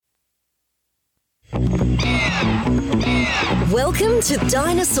Welcome to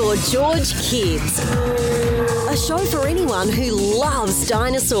Dinosaur George Kids, a show for anyone who loves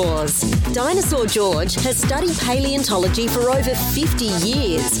dinosaurs. Dinosaur George has studied paleontology for over 50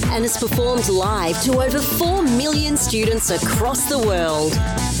 years and has performed live to over 4 million students across the world.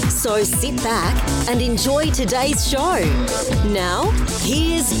 So sit back and enjoy today's show. Now,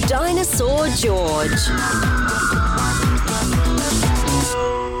 here's Dinosaur George.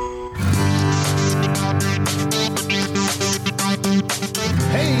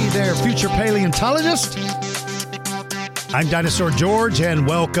 Hey there, future paleontologist. I'm Dinosaur George, and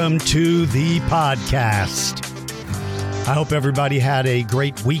welcome to the podcast. I hope everybody had a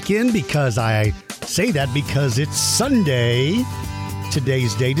great weekend, because I say that because it's Sunday.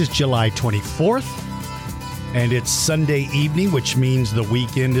 Today's date is July 24th, and it's Sunday evening, which means the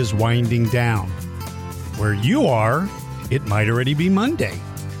weekend is winding down. Where you are, it might already be Monday.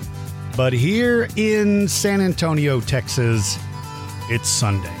 But here in San Antonio, Texas, it's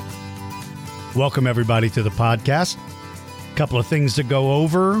Sunday. Welcome, everybody, to the podcast. A couple of things to go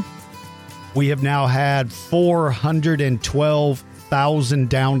over. We have now had 412,000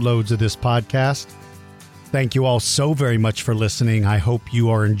 downloads of this podcast. Thank you all so very much for listening. I hope you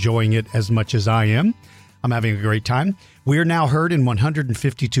are enjoying it as much as I am. I'm having a great time. We are now heard in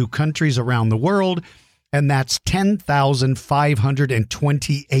 152 countries around the world, and that's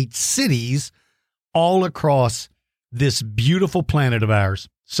 10,528 cities all across this beautiful planet of ours.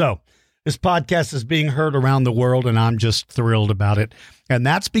 So this podcast is being heard around the world, and I'm just thrilled about it. And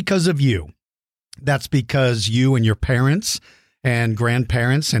that's because of you. That's because you and your parents and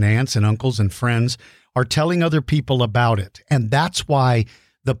grandparents and aunts and uncles and friends are telling other people about it. And that's why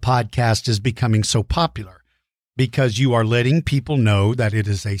the podcast is becoming so popular, because you are letting people know that it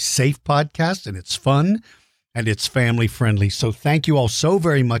is a safe podcast and it's fun and it's family friendly. So thank you all so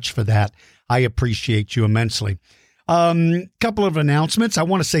very much for that. I appreciate you immensely. Couple of announcements. I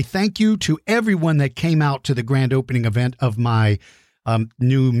want to say thank you to everyone that came out to the grand opening event of my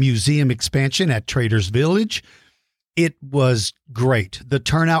new museum expansion at Traders Village. It was great. The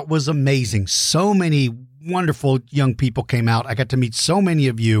turnout was amazing. So many wonderful young people came out. I got to meet so many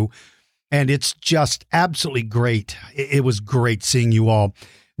of you, and it's just absolutely great. It was great seeing you all.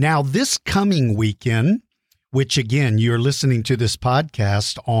 Now, this coming weekend, which again, you're listening to this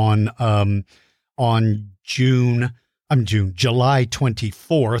podcast on July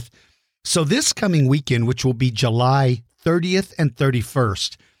 24th. So this coming weekend, which will be July 30th and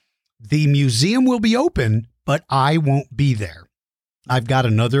 31st, the museum will be open, but I won't be there. I've got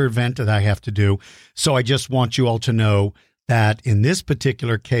another event that I have to do. So I just want you all to know that in this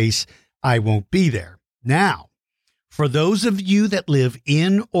particular case, I won't be there. Now, for those of you that live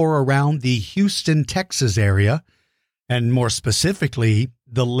in or around the Houston, Texas area, and more specifically,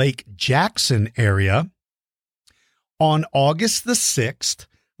 the Lake Jackson area, on August the 6th,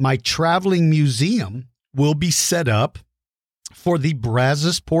 my traveling museum will be set up for the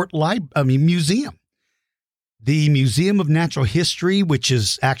Brazosport Museum. The Museum of Natural History, which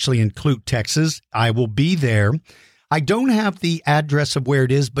is actually in Clute, Texas, I will be there. I don't have the address of where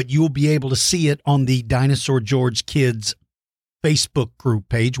it is, but you will be able to see it on the Dinosaur George Kids Facebook group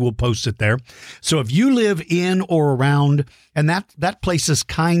page. We'll post it there. So if you live in or around, and that place is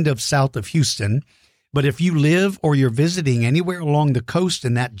kind of south of Houston, but if you live or you're visiting anywhere along the coast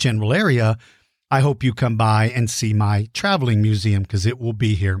in that general area, I hope you come by and see my traveling museum, because it will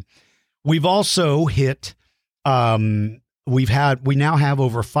be here. We've also hit, we now have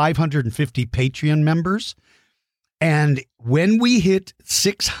over 550 Patreon members. And when we hit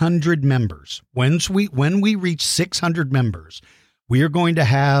 600 members, when we reach 600 members, we are going to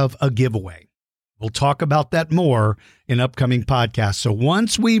have a giveaway. We'll talk about that more in upcoming podcasts. So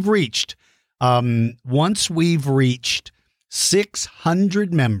once we've reached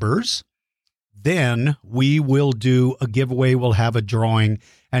 600 members, then we will do a giveaway. We'll have a drawing,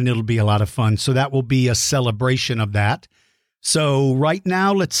 and it'll be a lot of fun. So that will be a celebration of that. So right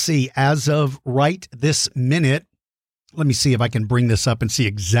now, let's see, as of right this minute, let me see if I can bring this up and see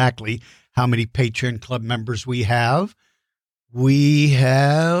exactly how many Patreon Club members we have. We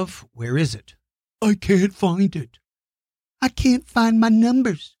have, where is it? I can't find it. I can't find my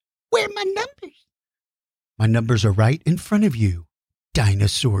numbers. Where are my numbers? My numbers are right in front of you,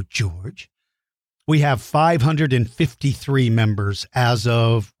 Dinosaur George. We have 553 members as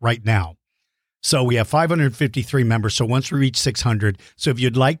of right now. So we have 553 members. So once we reach 600, so if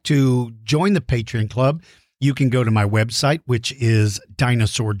you'd like to join the Patreon Club, you can go to my website, which is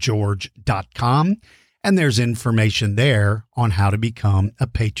dinosaurgeorge.com, and there's information there on how to become a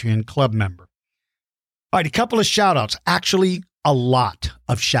Patreon Club member. All right, a couple of shout outs, actually a lot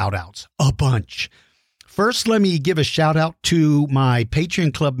of shout outs, a bunch. First, let me give a shout out to my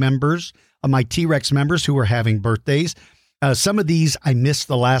Patreon Club members, my T-Rex members who are having birthdays. Some of these I missed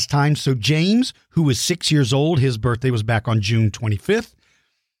the last time. So James, who is 6 years old, his birthday was back on June 25th.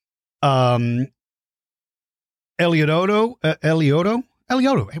 Elioto,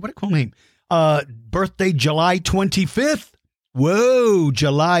 hey, what a cool name. Birthday July 25th. Whoa,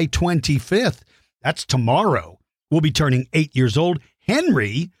 July 25th. That's tomorrow. We'll be turning 8 years old.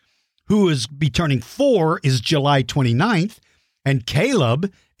 Henry, who is be turning 4, is July 29th. And Caleb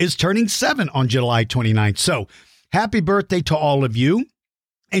is turning 7 on July 29th. So happy birthday to all of you.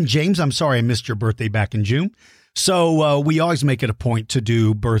 And James, I'm sorry I missed your birthday back in June. So we always make it a point to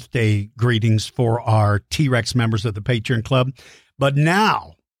do birthday greetings for our T-Rex members of the Patreon Club. But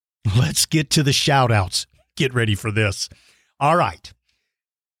now, let's get to the shout-outs. Get ready for this. All right.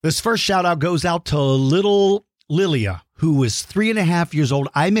 This first shout-out goes out to little Lilia, who is 3.5 years old.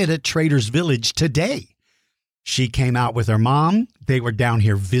 I met at Trader's Village today. She came out with her mom. They were down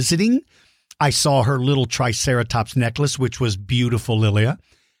here visiting. I saw her little Triceratops necklace, which was beautiful, Lilia.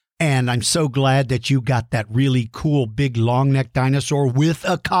 And I'm so glad that you got that really cool big long neck dinosaur with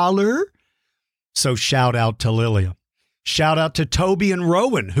a collar. So shout out to Lilia. Shout out to Toby and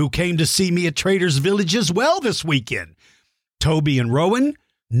Rowan, who came to see me at Trader's Village as well this weekend. Toby and Rowan,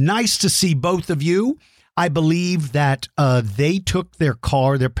 nice to see both of you. I believe that they took their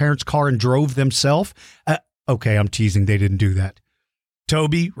parents' car, and drove themselves. Okay, I'm teasing. They didn't do that.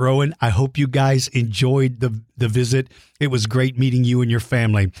 Toby, Rowan, I hope you guys enjoyed the visit. It was great meeting you and your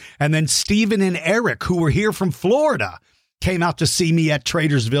family. And then Stephen and Eric, who were here from Florida, came out to see me at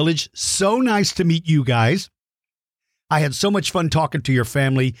Trader's Village. So nice to meet you guys. I had so much fun talking to your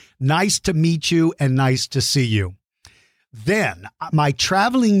family. Nice to meet you and nice to see you. Then my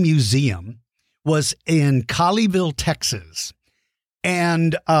traveling museum was in Colleyville, Texas.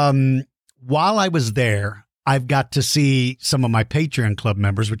 And while I was there, I've got to see some of my Patreon Club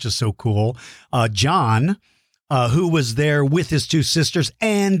members, which is so cool. John, who was there with his 2 sisters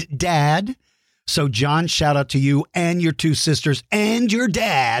and dad. So John, shout out to you and your 2 sisters and your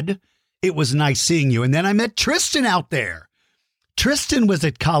dad. It was nice seeing you. And then I met Tristan out there. Tristan was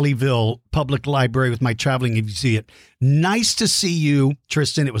at Colleyville Public Library with my traveling museum. Nice to see you,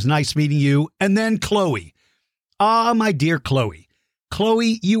 Tristan. It was nice meeting you. And then Chloe. My dear Chloe.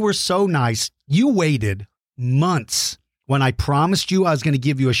 Chloe, you were so nice. You waited months when I promised you I was going to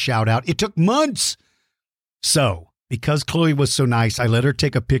give you a shout out. It took months. So because Chloe was so nice, I let her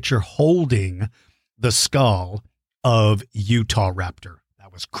take a picture holding the skull of Utah Raptor.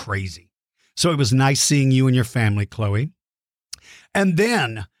 That was crazy. So it was nice seeing you and your family, Chloe. And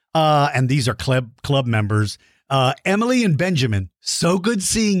then, and these are club members, Emily and Benjamin. So good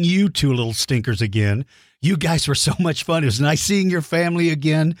seeing you 2 little stinkers again. You guys were so much fun. It was nice seeing your family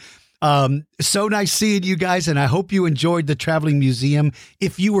again. So nice seeing you guys, and I hope you enjoyed the traveling museum.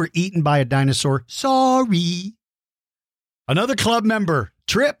 If you were eaten by a dinosaur, sorry. Another club member,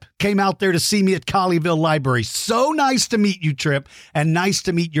 Trip, came out there to see me at Colleyville Library. So nice to meet you, Trip, and nice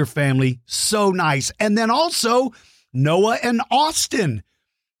to meet your family. So nice. And then also, Noah and Austin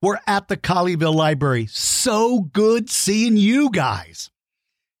were at the Colleyville Library. So good seeing you guys.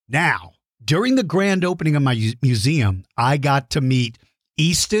 Now, during the grand opening of my museum, I got to meet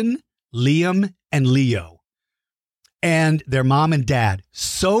Easton, Liam, and Leo, and their mom and dad.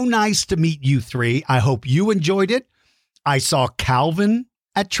 So nice to meet you 3. I hope you enjoyed it. I saw Calvin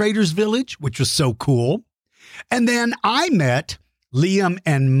at Trader's Village, which was so cool. And then I met Liam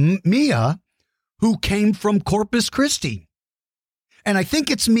and Mia, who came from Corpus Christi. And I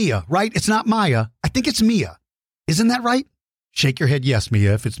think it's Mia, right? It's not Maya. I think it's Mia. Isn't that right? Shake your head yes,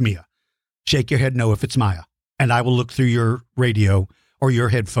 Mia, if it's Mia. Shake your head no if it's Maya. And I will look through your radio or your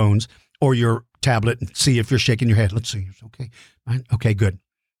headphones or your tablet and see if you're shaking your head. Let's see. Okay. Okay, good.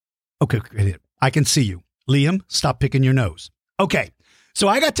 Okay, good. I can see you. Liam, stop picking your nose. Okay. So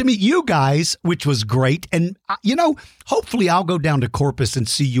I got to meet you guys, which was great. And, hopefully I'll go down to Corpus and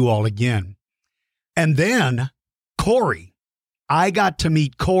see you all again. And then Corey. I got to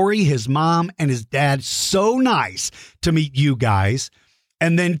meet Corey, his mom, and his dad. So nice to meet you guys.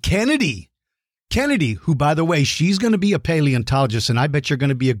 And then Kennedy, who, by the way, she's going to be a paleontologist, and I bet you're going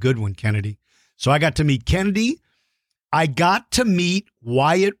to be a good one, Kennedy. So I got to meet Kennedy. I got to meet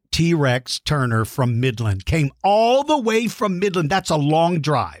Wyatt T-Rex Turner from Midland. Came all the way from Midland. That's a long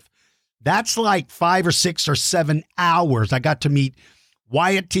drive. That's like 5 or 6 or 7 hours. I got to meet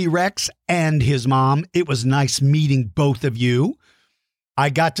Wyatt T-Rex and his mom. It was nice meeting both of you. I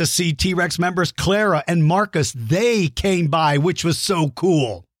got to see T-Rex members Clara and Marcus. They came by, which was so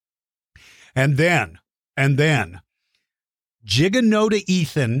cool. And then Giganoda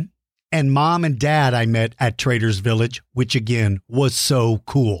Ethan And mom and dad I met at Trader's Village, which again was so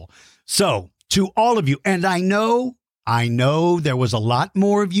cool. So to all of you, and I know there was a lot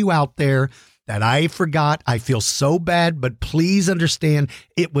more of you out there that I forgot. I feel so bad, but please understand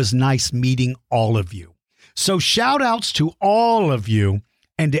it was nice meeting all of you. So shout outs to all of you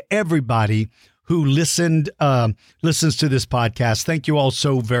and to everybody who listens to this podcast. Thank you all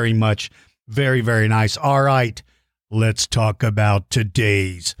so very much. Very, very nice. All right, let's talk about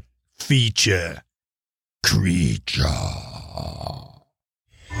today's feature creature.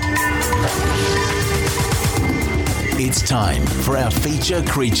 It's time for our feature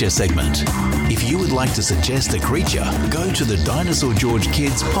creature segment. If you would like to suggest a creature, go to the Dinosaur George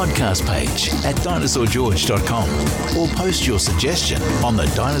Kids podcast page at dinosaurgeorge.com or post your suggestion on the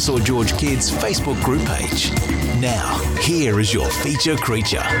Dinosaur George Kids Facebook group page. Now, here is your feature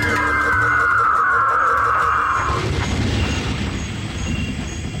creature.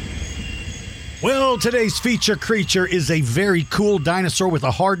 Well, today's feature creature is a very cool dinosaur with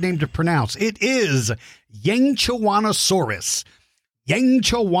a hard name to pronounce. It is Yangchuanosaurus.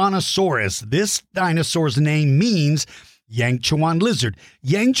 Yangchuanosaurus. This dinosaur's name means Yangchuan lizard.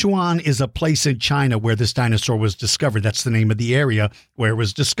 Yangchuan is a place in China where this dinosaur was discovered. That's the name of the area where it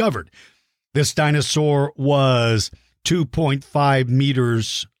was discovered. This dinosaur was 2.5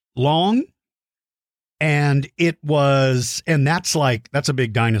 meters long, and that's a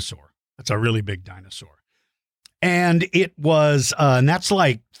big dinosaur. That's a really big dinosaur. And it was, and that's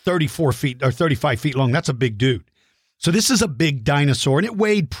like 34 feet or 35 feet long. That's a big dude. So this is a big dinosaur, and it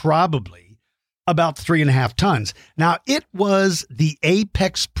weighed probably about 3.5 tons. Now, it was the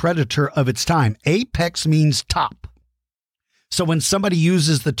apex predator of its time. Apex means top. So when somebody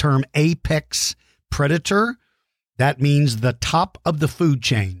uses the term apex predator, that means the top of the food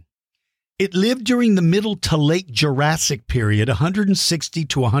chain. It lived during the middle to late Jurassic period, 160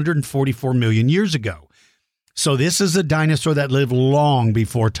 to 144 million years ago. So this is a dinosaur that lived long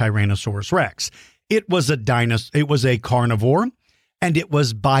before Tyrannosaurus Rex. It was a carnivore, and it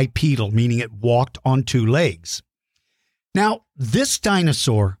was bipedal, meaning it walked on 2 legs. Now, this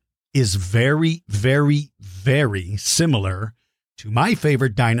dinosaur is very, very, very similar to my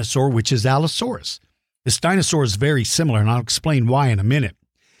favorite dinosaur, which is Allosaurus. This dinosaur is very similar, and I'll explain why in a minute.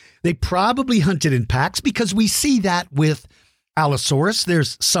 They probably hunted in packs because we see that with Allosaurus.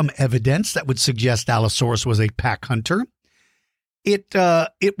 There's some evidence that would suggest Allosaurus was a pack hunter. It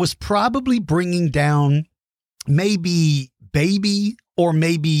was probably bringing down maybe baby or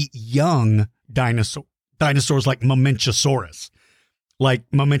maybe young dinosaurs like Mamenchisaurus. Like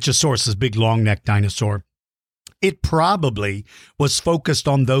Mamenchisaurus, big long-necked dinosaur. It probably was focused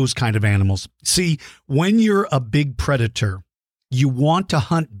on those kind of animals. See, when you're a big predator, you want to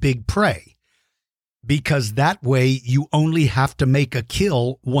hunt big prey because that way you only have to make a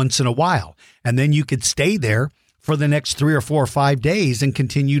kill once in a while. And then you could stay there for the next 3 or 4 or 5 days and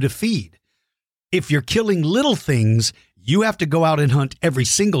continue to feed. If you're killing little things, you have to go out and hunt every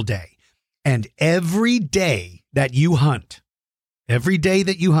single day. And every day that you hunt,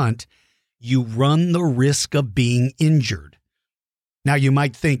 you run the risk of being injured. Now you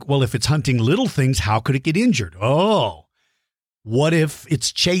might think, well, if it's hunting little things, how could it get injured? Oh, what if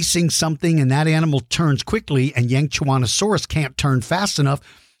it's chasing something and that animal turns quickly and Yangchuanosaurus can't turn fast enough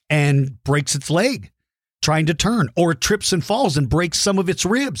and breaks its leg trying to turn, or it trips and falls and breaks some of its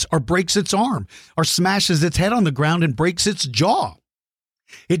ribs, or breaks its arm, or smashes its head on the ground and breaks its jaw?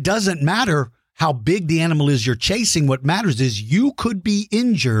 It doesn't matter how big the animal is you're chasing. What matters is you could be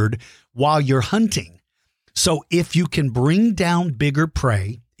injured while you're hunting. So if you can bring down bigger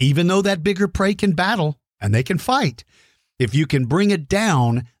prey, even though that bigger prey can battle and they can fight, if you can bring it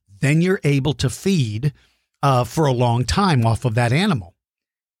down, then you're able to feed for a long time off of that animal.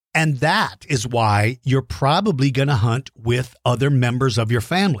 And that is why you're probably going to hunt with other members of your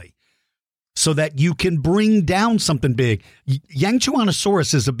family so that you can bring down something big.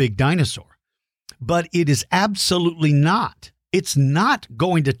 Yangchuanosaurus is a big dinosaur, but it is absolutely not. It's not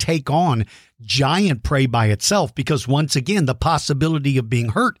going to take on giant prey by itself because, once again, the possibility of being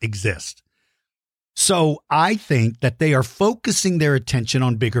hurt exists. So I think that they are focusing their attention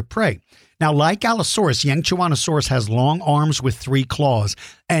on bigger prey. Now, like Allosaurus, Yangchuanosaurus has long arms with 3 claws.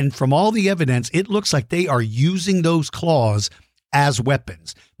 And from all the evidence, it looks like they are using those claws as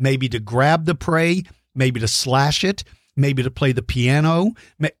weapons, maybe to grab the prey, maybe to slash it, maybe to play the piano.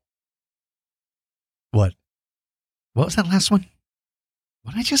 What was that last one?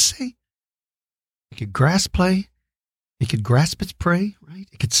 What did I just say? It could grasp prey. It could grasp its prey, right?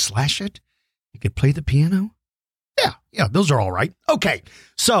 It could slash it. It could play the piano. Yeah, those are all right. Okay,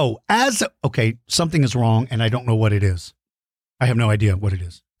 so something is wrong, and I don't know what it is. I have no idea what it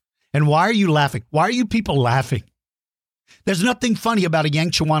is. And why are you laughing? Why are you people laughing? There's nothing funny about a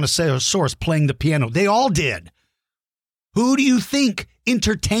Yanchowanosaurus playing the piano. They all did. Who do you think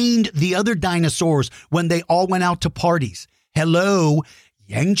entertained the other dinosaurs when they all went out to parties? Hello,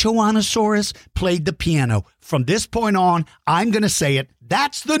 Yanchowanosaurus played the piano. From this point on, I'm going to say it.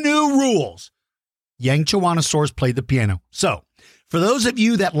 That's the new rules. Yanchowanosaurus played the piano. So, for those of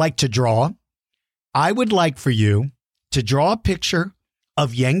you that like to draw, I would like for you to draw a picture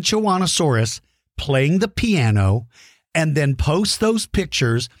of Yanchowanosaurus playing the piano and then post those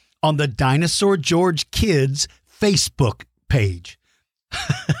pictures on the Dinosaur George Kids Facebook page.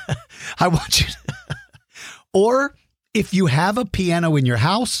 I want you to, or if you have a piano in your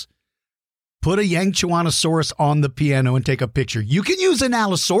house, put a Yanchowanosaurus on the piano and take a picture. You can use an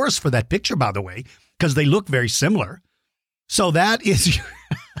Allosaurus for that picture, by the way, because they look very similar. So that is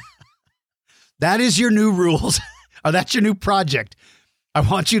your new rules, or that's your new project. I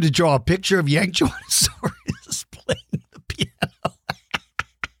want you to draw a picture of Yanchowanosaurus playing the piano.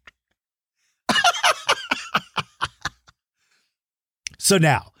 So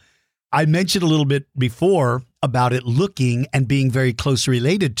now, I mentioned a little bit before about it looking and being very closely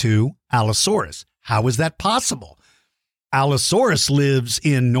related to Allosaurus. How is that possible? Allosaurus lives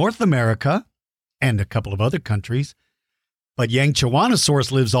in North America and a couple of other countries, but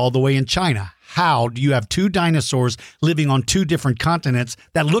Yanchowanosaurus lives all the way in China. How do you have two dinosaurs living on two different continents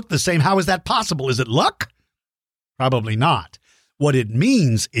that look the same? How is that possible? Is it luck? Probably not. What it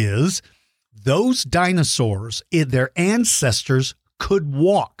means is those dinosaurs, their ancestors could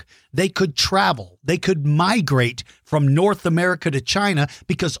walk. They could travel. They could migrate from North America to China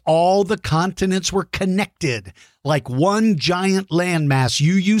because all the continents were connected like one giant landmass.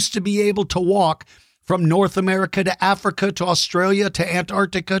 You used to be able to walk from North America to Africa to Australia to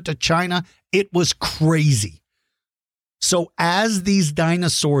Antarctica to China. It was crazy. So as these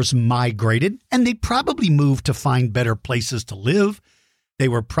dinosaurs migrated, and they probably moved to find better places to live, they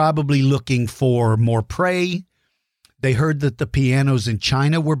were probably looking for more prey. They heard that the pianos in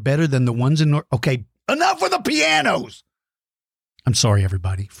China were better than the ones in North. Okay, enough with the pianos. I'm sorry,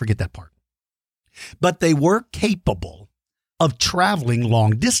 everybody. Forget that part. But they were capable of traveling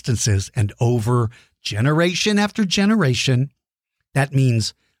long distances, and over generation after generation, that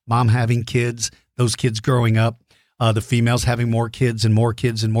means mom having kids, those kids growing up, the females having more kids and more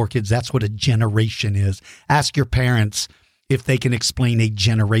kids and more kids. That's what a generation is. Ask your parents if they can explain a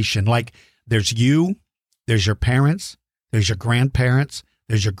generation. Like there's you, there's your parents, there's your grandparents,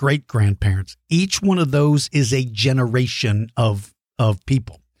 there's your great-grandparents. Each one of those is a generation of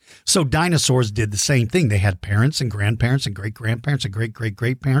people. So dinosaurs did the same thing. They had parents and grandparents and great-grandparents and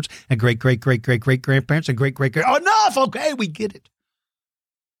great-great-great-parents and great-great-great-great-great-grandparents and great-great-great. Enough! Okay, we get it.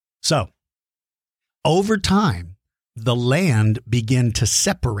 So over time, the land began to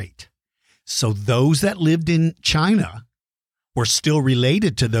separate. So those that lived in China were still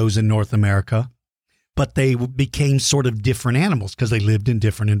related to those in North America, but they became sort of different animals because they lived in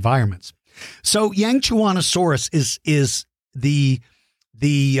different environments. So Yanchowanosaurus is the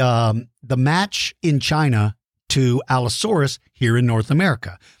match in China to Allosaurus here in North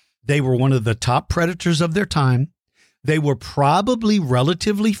America. They were one of the top predators of their time. They were probably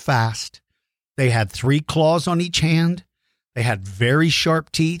relatively fast. They had 3 claws on each hand. They had very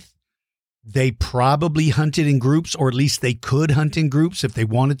sharp teeth. They probably hunted in groups, or at least they could hunt in groups if they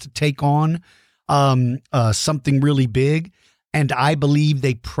wanted to take on something really big. And I believe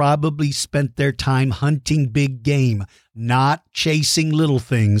they probably spent their time hunting big game, not chasing little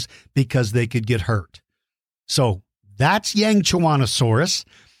things because they could get hurt. So that's Yanchowanosaurus.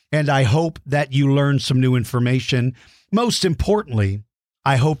 And I hope that you learned some new information. Most importantly,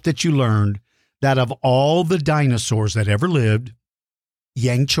 I hope that you learned that of all the dinosaurs that ever lived,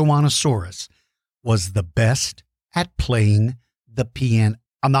 Yanchowanosaurus was the best at playing the piano.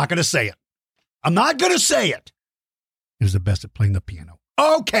 I'm not going to say it. I'm not going to say it. He was the best at playing the piano.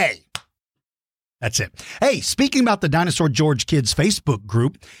 Okay. That's it. Hey, speaking about the Dinosaur George Kids Facebook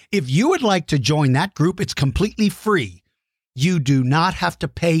group, if you would like to join that group, it's completely free. You do not have to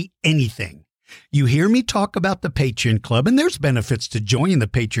pay anything. You hear me talk about the Patreon Club, and there's benefits to joining the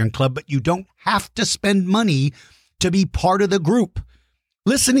Patreon Club, but you don't have to spend money to be part of the group.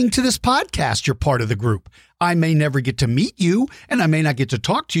 Listening to this podcast, you're part of the group. I may never get to meet you, and I may not get to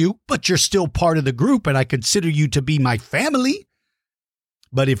talk to you, but you're still part of the group, and I consider you to be my family.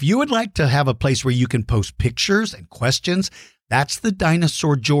 But if you would like to have a place where you can post pictures and questions, that's the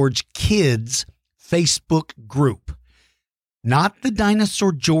Dinosaur George Kids Facebook group, not the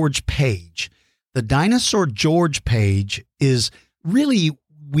Dinosaur George page. The Dinosaur George page is really,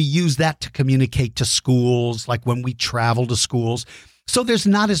 we use that to communicate to schools, like when we travel to schools. So there's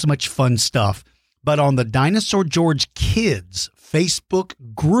not as much fun stuff. But on the Dinosaur George Kids Facebook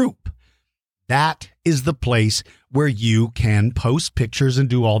group, that is the place where you can post pictures and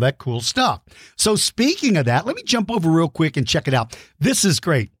do all that cool stuff. So speaking of that, let me jump over real quick and check it out. This is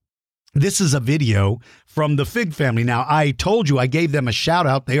great. This is a video from the Fig family. Now, I told you I gave them a shout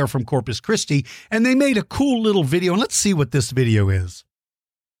out. They are from Corpus Christi, and they made a cool little video. And let's see what this video is.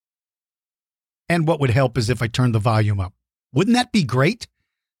 And what would help is if I turn the volume up. Wouldn't that be great?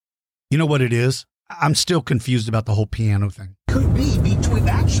 You know what it is? I'm still confused about the whole piano thing. Could be between,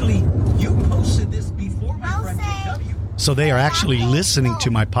 actually, you posted this before my friend JW. So they are actually listening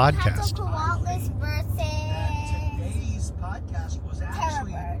to my podcast. Today's podcast was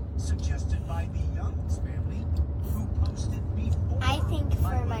actually suggested by the Youngs family, who posted before. I think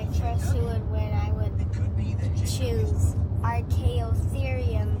for my first who would win, I would choose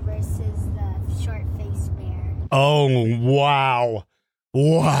Archaeotherium versus the short-faced bear. Oh, wow.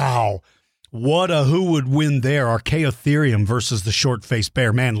 Wow. What a who would win there, Archaeotherium versus the short-faced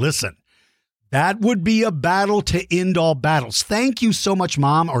bear. Man, listen, that would be a battle to end all battles. Thank you so much,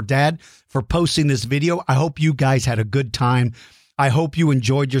 Mom or Dad, for posting this video. I hope you guys had a good time. I hope you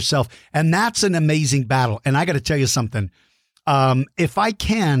enjoyed yourself. And that's an amazing battle. And I got to tell you something. If I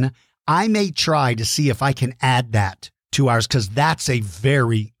can, I may try to see if I can add that to ours, because that's a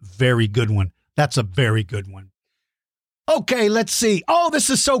very, very good one. That's a very good one. Okay, let's see. Oh, this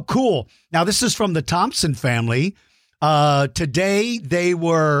is so cool. Now, this is from the Thompson family. Today, they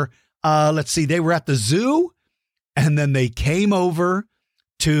were, they were at the zoo, and then they came over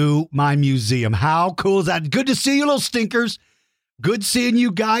to my museum. How cool is that? Good to see you, little stinkers. Good seeing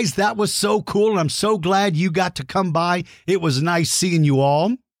you guys. That was so cool, and I'm so glad you got to come by. It was nice seeing you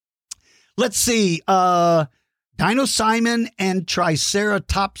all. Let's see. Dino Simon and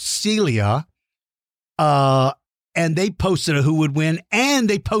Triceratopsilia, and they posted a who would win, and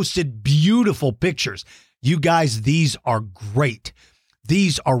they posted beautiful pictures. You guys, these are great.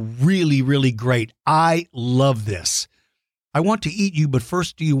 These are really, really great. I love this. I want to eat you, but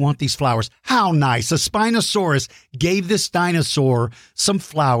first, do you want these flowers? How nice. A Spinosaurus gave this dinosaur some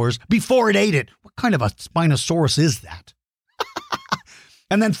flowers before it ate it. What kind of a Spinosaurus is that?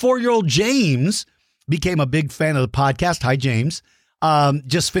 And then 4-year-old James became a big fan of the podcast. Hi, James.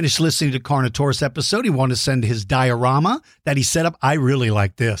 Just finished listening to Carnotaurus episode. He wanted to send his diorama that he set up. I really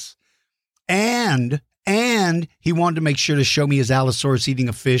like this. And he wanted to make sure to show me his Allosaurus eating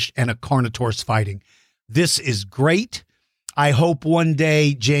a fish and a Carnotaurus fighting. This is great. I hope one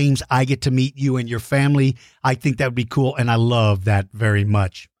day, James, I get to meet you and your family. I think that would be cool, and I love that very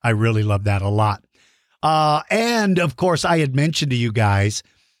much. I really love that a lot. And, of course, I had mentioned to you guys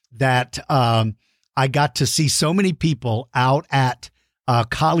that I got to see so many people out at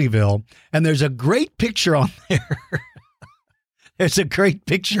Colleyville, and there's a great picture on there. There's a great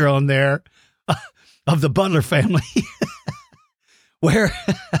picture on there of the Butler family where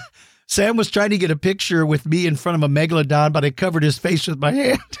Sam was trying to get a picture with me in front of a megalodon, but I covered his face with my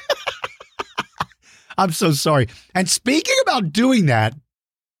hand. I'm so sorry. And speaking about doing that,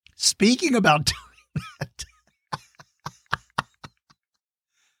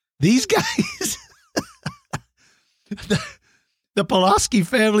 these guys, the Pulaski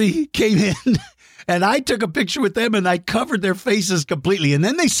family came in, and I took a picture with them, and I covered their faces completely. And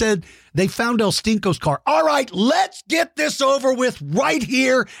then they said they found El Stinko's car. All right, let's get this over with right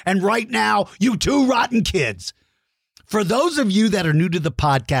here and right now, you two rotten kids. For those of you that are new to the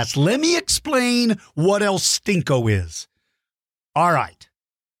podcast, let me explain what El Stinko is. All right.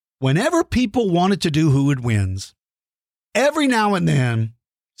 Whenever people wanted to do Who Would Wins, every now and then,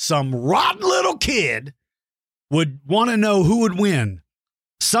 some rotten little kid would want to know who would win.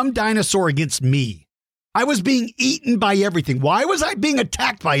 Some dinosaur against me. I was being eaten by everything. Why was I being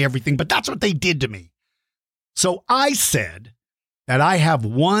attacked by everything? But that's what they did to me. So I said that I have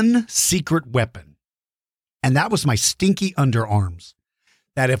one secret weapon, and that was my stinky underarms.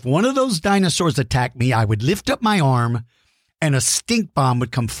 That if one of those dinosaurs attacked me, I would lift up my arm, and a stink bomb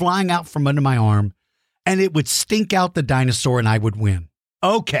would come flying out from under my arm, and it would stink out the dinosaur, and I would win.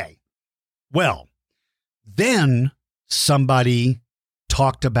 Okay. Well, then somebody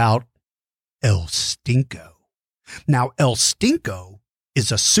talked about El Stinko. Now, El Stinko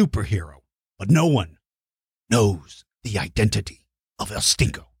is a superhero, but no one knows the identity of El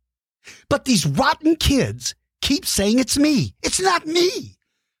Stinko. But these rotten kids keep saying it's me. It's not me.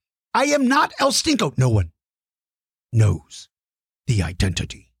 I am not El Stinko. No one knows the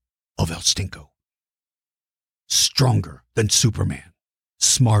identity of El Stinko. Stronger than Superman,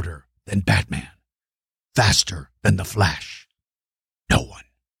 smarter than Batman, faster than the Flash. No one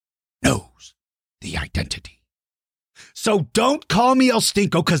knows the identity. So don't call me El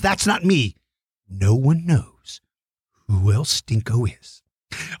Stinko, because that's not me. No one knows who El Stinko is.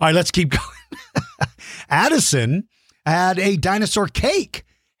 All right, let's keep going. Addison had a dinosaur cake.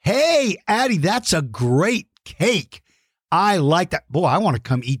 Hey, Addie, that's a great cake. I like that. Boy, I want to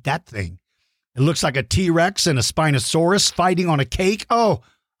come eat that thing. It looks like a T-Rex and a Spinosaurus fighting on a cake. Oh,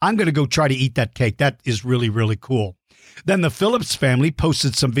 I'm going to go try to eat that cake. That is really, really cool. Then the Phillips family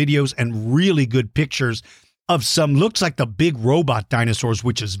posted some videos and really good pictures of some, looks like the big robot dinosaurs,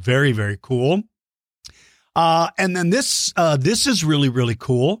 which is very, very cool. And then this is really, really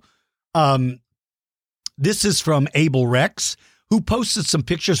cool. This is from Abel Rex, who posted some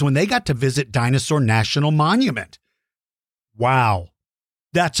pictures when they got to visit Dinosaur National Monument. Wow.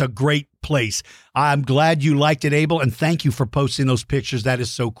 That's a great place. I'm glad you liked it, Abel, and thank you for posting those pictures. That is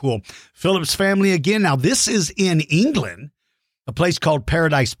so cool. Phillips family again. Now, this is in England, a place called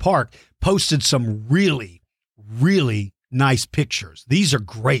Paradise Park, posted some really, really nice pictures. These are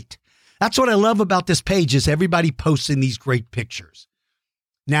great. That's what I love about this page, is everybody posting these great pictures.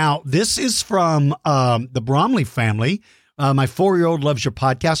 Now, this is from the Bromley family. My 4-year-old loves your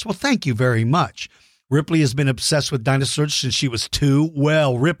podcast. Well, thank you very much. Ripley has been obsessed with dinosaurs since she was 2.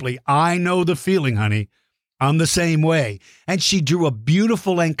 Well, Ripley, I know the feeling, honey. I'm the same way. And she drew a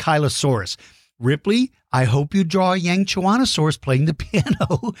beautiful Ankylosaurus. Ripley, I hope you draw a Yangchuanosaurus playing the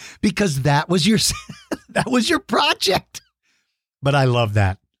piano, because that was your that was your project. But I love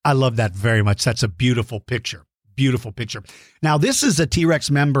that. I love that very much. That's a beautiful picture. Beautiful picture. Now, this is a T-Rex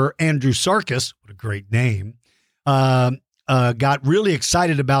member, Andrew Sarkis. What a great name. Got really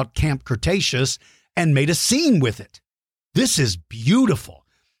excited about Camp Cretaceous and made a scene with it. This is beautiful.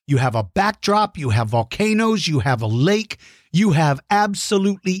 You have a backdrop, you have volcanoes, you have a lake, you have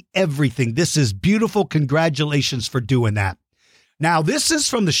absolutely everything. This is beautiful. Congratulations for doing that. Now, this is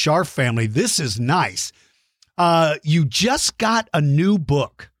from the Scharf family. This is nice. You just got a new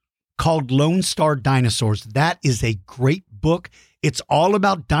book called Lone Star Dinosaurs. That is a great book. It's all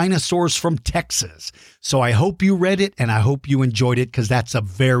about dinosaurs from Texas. So I hope you read it and I hope you enjoyed it, because that's a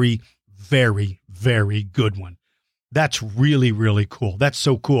very, very, very good one. That's really, really cool. That's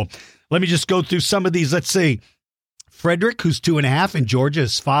so cool. Let me just go through some of these. Let's see. Frederick, who's 2.5 and Georgia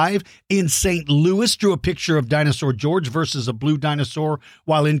is 5, in St. Louis, drew a picture of Dinosaur George versus a blue dinosaur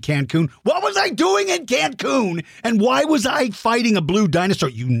while in Cancun. What was I doing in Cancun? And why was I fighting a blue dinosaur?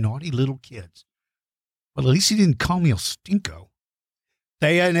 You naughty little kids. Well, at least he didn't call me El Stinko.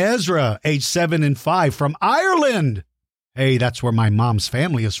 Thea and Ezra, age 7 and 5, from Ireland. Hey, that's where my mom's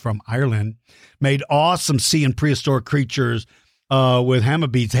family is from, Ireland. Made awesome sea and prehistoric creatures with hammer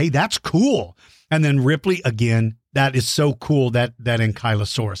beads. Hey, that's cool. And then Ripley, again, that is so cool, that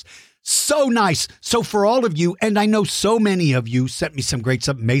Ankylosaurus. So nice. So for all of you, and I know so many of you sent me some great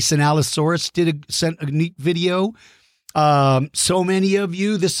stuff. Mason Allosaurus sent a neat video. So many of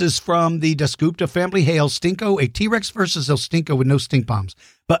you. This is from the Dasgupta family. Hey, El Stinko, a T-Rex versus El Stinko with no stink bombs.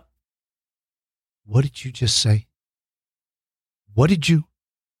 But what did you just say? What did you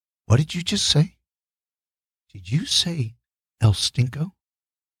just say? Did you say El Stinko?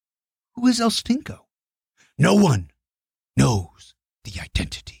 Who is El Stinko? No one knows the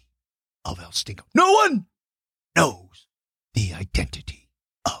identity of El Stinko. No one knows the identity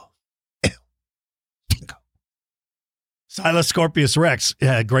of El Stinko. Siloscorpius Rex,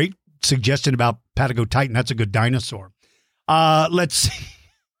 great suggestion about Patagotitan. That's a good dinosaur. Let's see.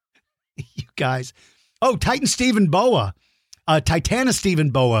 You guys. Oh, Titan Stephen Boa. Titana Stephen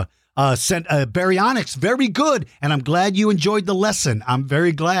Boa sent Baryonyx. Very good. And I'm glad you enjoyed the lesson. I'm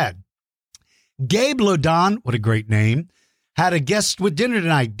very glad. Gabe Lodon, what a great name, had a guest with dinner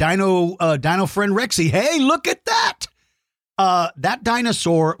tonight. Dino friend Rexy. Hey, look at that. That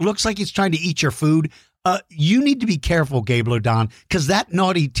dinosaur looks like he's trying to eat your food. You need to be careful, Gabe Lodon, because that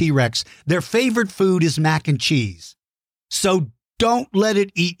naughty T-Rex, their favorite food is mac and cheese. So don't let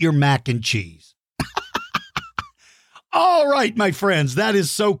it eat your mac and cheese. All right, my friends, that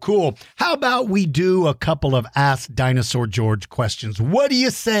is so cool. How about we do a couple of Ask Dinosaur George questions? What do you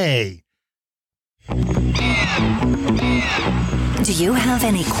say? Do you have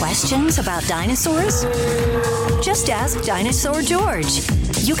any questions about dinosaurs? Just ask Dinosaur George.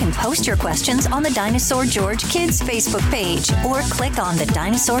 You can post your questions on the Dinosaur George Kids Facebook page or click on the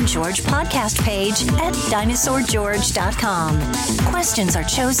Dinosaur George podcast page at dinosaurgeorge.com. Questions are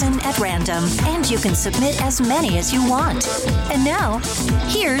chosen at random, and you can submit as many as you want. And now,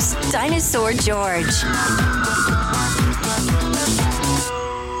 here's Dinosaur George.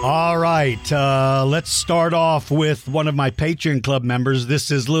 All right, let's start off with one of my Patreon Club members.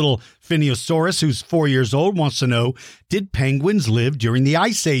 This is little Phineosaurus, who's 4 years old, wants to know, did penguins live during the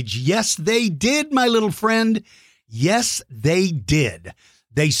Ice Age? Yes, they did, my little friend. Yes, they did.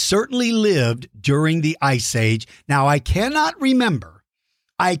 They certainly lived during the Ice Age. Now, I can't remember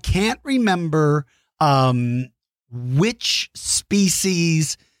which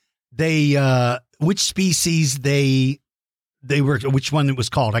species which one it was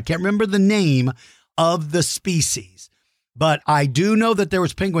called. I can't remember the name of the species, but I do know that there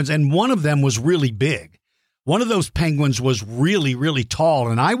was penguins, and one of them was really big. One of those penguins was really, really tall,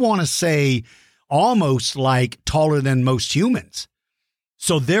 and I want to say almost like taller than most humans.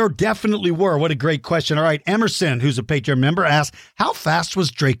 So there definitely were. What a great question. All right, Emerson, who's a Patreon member, asked, how fast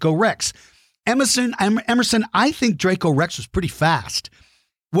was Draco Rex? Emerson, I think Draco Rex was pretty fast.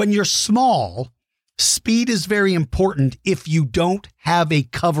 When you're small, speed is very important if you don't have a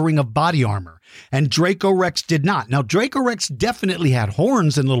covering of body armor. And Draco Rex did not. Now, Draco Rex definitely had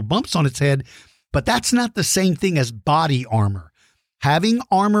horns and little bumps on its head, but that's not the same thing as body armor. Having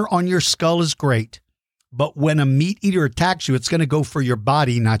armor on your skull is great, but when a meat eater attacks you, it's going to go for your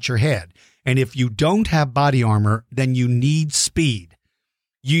body, not your head. And if you don't have body armor, then you need speed.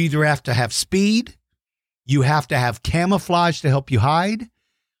 You either have to have speed, you have to have camouflage to help you hide,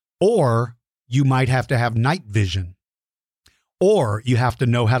 or you might have to have night vision, or you have to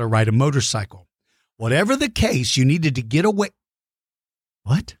know how to ride a motorcycle. Whatever the case, you needed to get away.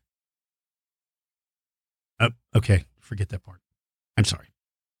 What? Okay, forget that part. I'm sorry.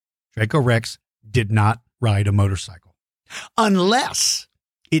 Draco Rex did not ride a motorcycle unless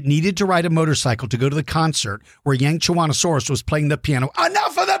it needed to ride a motorcycle to go to the concert where Yanchowanosaurus was playing the piano.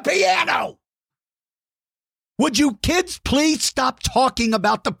 Enough of the piano! Would you kids please stop talking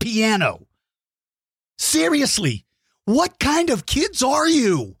about the piano? Seriously, what kind of kids are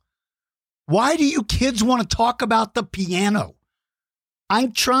you? Why do you kids want to talk about the piano?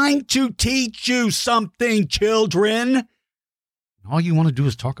 I'm trying to teach you something, children. All you want to do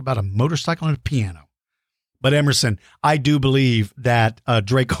is talk about a motorcycle and a piano. But Emerson, I do believe that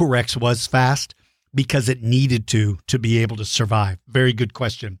Draco Rex was fast because it needed to be able to survive. Very good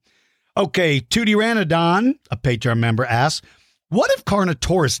question. Okay, Tootie Ranadon, a Patreon member, asks, what if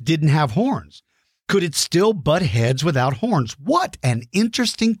Carnotaurus didn't have horns? Could it still butt heads without horns? What an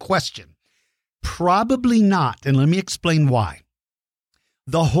interesting question. Probably not, and let me explain why.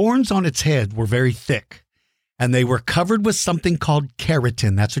 The horns on its head were very thick, and they were covered with something called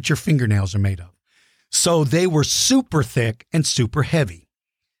keratin. That's what your fingernails are made of. So they were super thick and super heavy.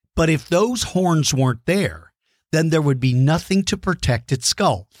 But if those horns weren't there, then there would be nothing to protect its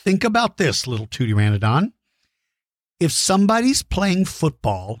skull. Think about this, little Tootie Ranadon. If somebody's playing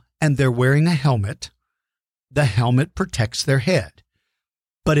football and they're wearing a helmet, the helmet protects their head.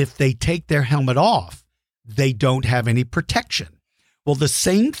 But if they take their helmet off, they don't have any protection. Well, the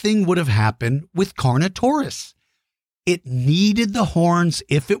same thing would have happened with Carnotaurus. It needed the horns.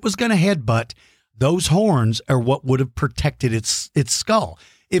 If it was going to headbutt, those horns are what would have protected its skull.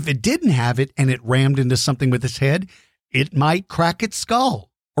 If it didn't have it and it rammed into something with its head, it might crack its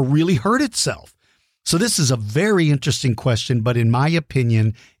skull or really hurt itself. So this is a very interesting question, but in my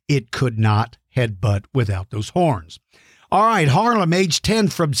opinion, it could not headbutt without those horns. All right, Harlem, age 10,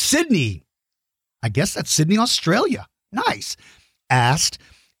 from Sydney. I guess that's Sydney, Australia. Nice. Asked,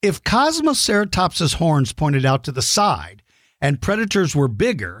 if Cosmoceratops's horns pointed out to the side and predators were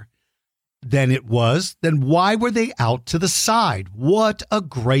bigger than it was, then why were they out to the side? What a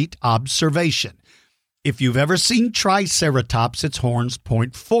great observation. If you've ever seen Triceratops, its horns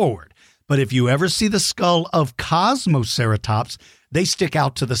point forward. But if you ever see the skull of Cosmoceratops, they stick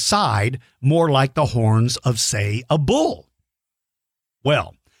out to the side, more like the horns of, say, a bull.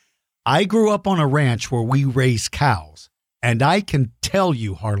 Well, I grew up on a ranch where we raise cows, and I can tell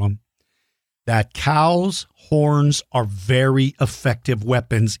you, Harlem, that cows' horns are very effective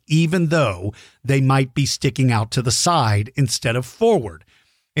weapons, even though they might be sticking out to the side instead of forward.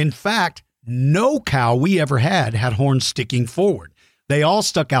 In fact, no cow we ever had horns sticking forward. They all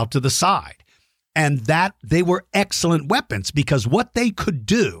stuck out to the side. And that they were excellent weapons because what they could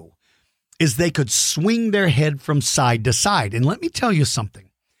do is they could swing their head from side to side. And let me tell you something.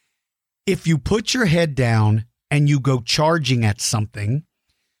 If you put your head down and you go charging at something,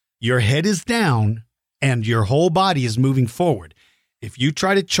 your head is down and your whole body is moving forward. If you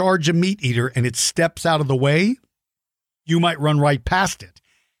try to charge a meat eater and it steps out of the way, you might run right past it.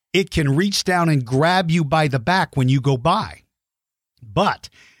 It can reach down and grab you by the back when you go by. But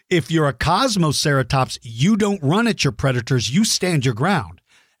if you're a Cosmoceratops, you don't run at your predators, you stand your ground.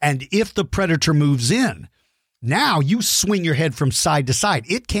 And if the predator moves in, now you swing your head from side to side.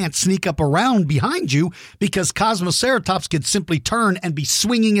 It can't sneak up around behind you because Cosmoceratops could simply turn and be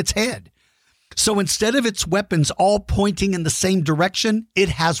swinging its head. So instead of its weapons all pointing in the same direction, it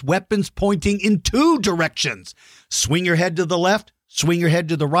has weapons pointing in two directions. Swing your head to the left, swing your head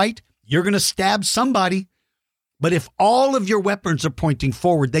to the right, you're going to stab somebody. But if all of your weapons are pointing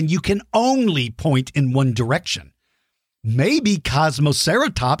forward, then you can only point in one direction. Maybe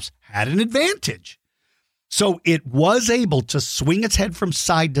Cosmoceratops had an advantage. So it was able to swing its head from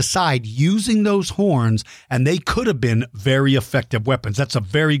side to side using those horns, and they could have been very effective weapons. That's a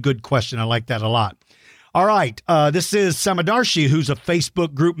very good question. I like that a lot. All right. This is Samadarshi, who's a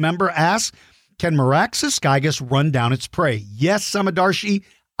Facebook group member, asks, can Meraxes gigas run down its prey? Yes, Samadarshi,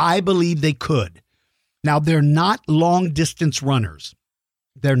 I believe they could. Now, they're not long-distance runners.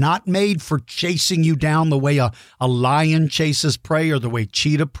 They're not made for chasing you down the way a lion chases prey or the way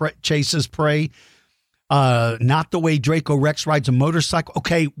cheetah chases prey. Not the way Draco Rex rides a motorcycle.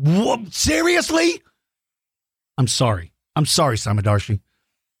 Okay, seriously? I'm sorry, Samadarshi.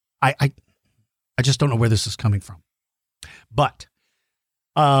 I just don't know where this is coming from. But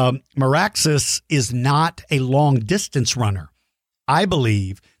Meraxes is not a long-distance runner. I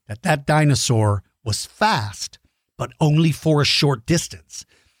believe that dinosaur was fast, but only for a short distance.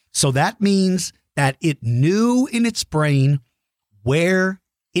 So that means that it knew in its brain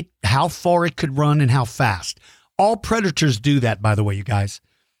how far it could run and how fast. All predators do that, by the way, you guys.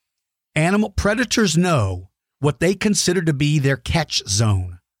 Predators know what they consider to be their catch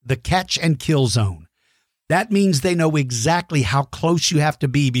zone, the catch and kill zone. That means they know exactly how close you have to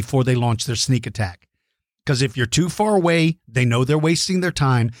be before they launch their sneak attack. Because if you're too far away, they know they're wasting their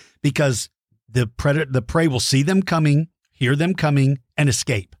time because the prey will see them coming, hear them coming, and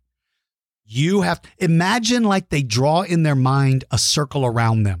escape. You have to imagine like they draw in their mind a circle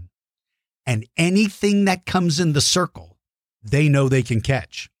around them, and anything that comes in the circle, they know they can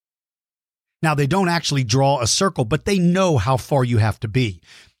catch. Now, they don't actually draw a circle, but they know how far you have to be.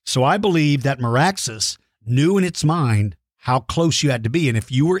 So I believe that Meraxes knew in its mind how close you had to be. And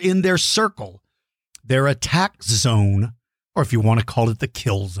if you were in their circle, their attack zone, or if you want to call it the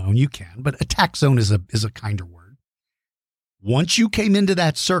kill zone, you can, but attack zone is a kinder word. Once you came into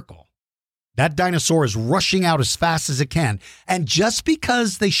that circle, that dinosaur is rushing out as fast as it can. And just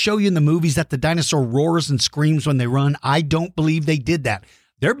because they show you in the movies that the dinosaur roars and screams when they run, I don't believe they did that.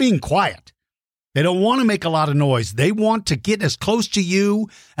 They're being quiet. They don't want to make a lot of noise. They want to get as close to you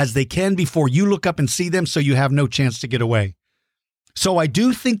as they can before you look up and see them so you have no chance to get away. So I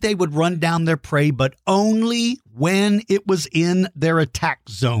do think they would run down their prey, but only when it was in their attack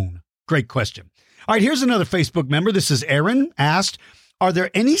zone. Great question. All right, here's another Facebook member. This is Aaron, asked, are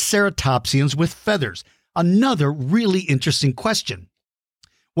there any ceratopsians with feathers? Another really interesting question.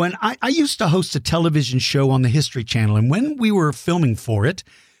 When I used to host a television show on the History Channel, and when we were filming for it,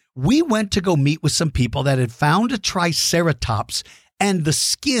 we went to go meet with some people that had found a Triceratops, and the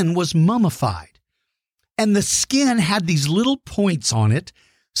skin was mummified. And the skin had these little points on it,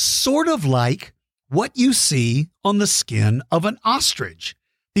 sort of like what you see on the skin of an ostrich,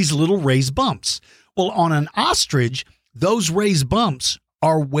 these little raised bumps. Well, on an ostrich, those raised bumps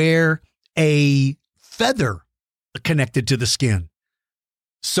are where a feather connected to the skin.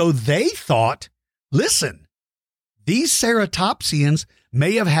 So they thought, listen, these ceratopsians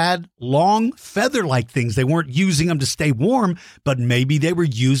may have had long feather-like things. They weren't using them to stay warm, but maybe they were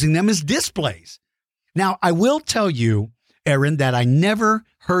using them as displays. Now, I will tell you, Aaron, that I never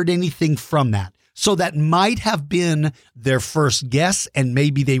heard anything from that. So that might have been their first guess, and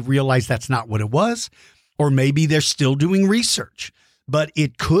maybe they realized that's not what it was, or maybe they're still doing research. But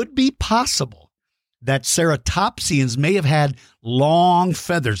it could be possible that ceratopsians may have had long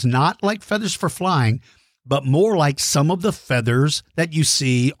feathers, not like feathers for flying, but more like some of the feathers that you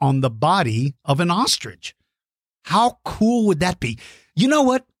see on the body of an ostrich. How cool would that be? You know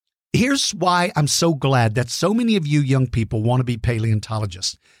what? Here's why I'm so glad that so many of you young people want to be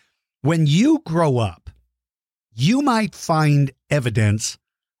paleontologists. When you grow up, you might find evidence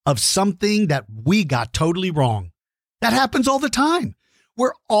of something that we got totally wrong. That happens all the time.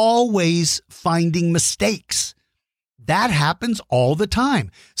 We're always finding mistakes. That happens all the time.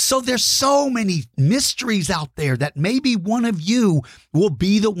 So there's so many mysteries out there that maybe one of you will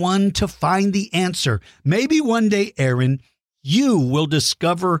be the one to find the answer. Maybe one day, Aaron, you will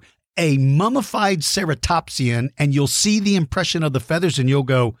discover a mummified ceratopsian and you'll see the impression of the feathers and you'll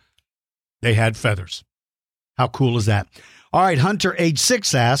go, they had feathers. How cool is that? All right, Hunter, age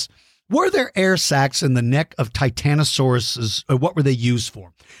 6, asks, were there air sacs in the neck of Titanosaurus? What were they used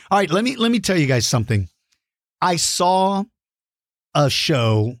for? All right, let me tell you guys something. I saw a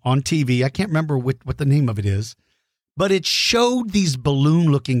show on TV. I can't remember what the name of it is, but it showed these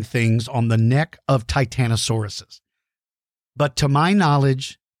balloon-looking things on the neck of Titanosauruses. But to my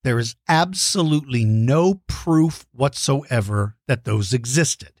knowledge, There is absolutely no proof whatsoever that those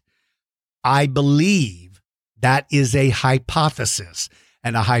existed. I believe that is a hypothesis,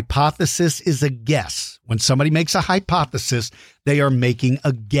 and a hypothesis is a guess. When somebody makes a hypothesis, they are making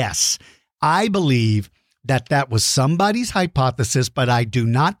a guess. I believe that that was somebody's hypothesis, but I do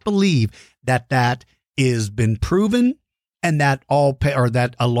not believe that that is been proven and that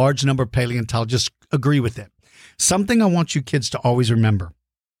that a large number of paleontologists agree with it. Something I want you kids to always remember.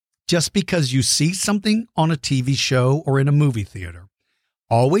 Just because you see something on a TV show or in a movie theater,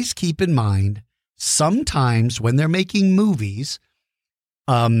 always keep in mind, sometimes when they're making movies,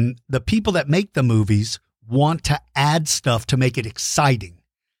 the people that make the movies want to add stuff to make it exciting.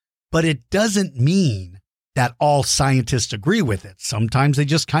 But it doesn't mean that all scientists agree with it. Sometimes they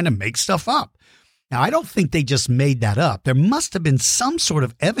just kind of make stuff up. Now, I don't think they just made that up. There must have been some sort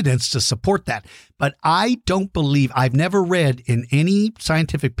of evidence to support that. But I don't believe, I've never read in any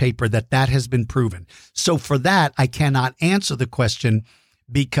scientific paper that that has been proven. So for that, I cannot answer the question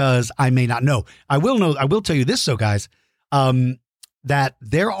because I may not know. I will tell you this though, guys, that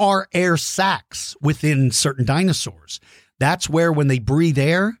there are air sacs within certain dinosaurs. That's where when they breathe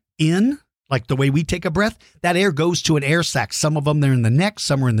air in, like the way we take a breath, that air goes to an air sac. Some of them they're in the neck,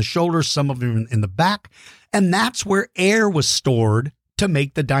 some are in the shoulders, some of them in the back. And that's where air was stored to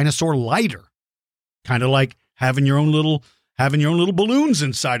make the dinosaur lighter. Kind of like having your own little balloons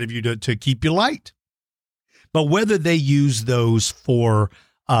inside of you to keep you light. But whether they use those for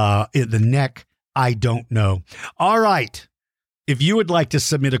the neck, I don't know. All right. If you would like to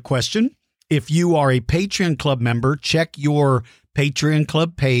submit a question, if you are a Patreon Club member, check your Patreon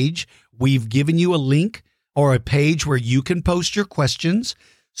Club page. We've given you a link or a page where you can post your questions.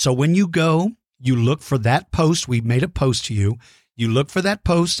 So when you go, you look for that post. We've made a post to you. You look for that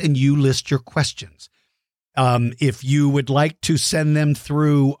post and you list your questions. If you would like to send them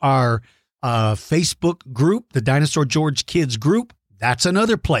through our Facebook group, the Dinosaur George Kids group, that's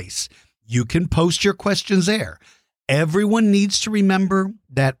another place. You can post your questions there. Everyone needs to remember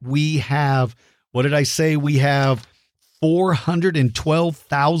that we have, what did I say? We have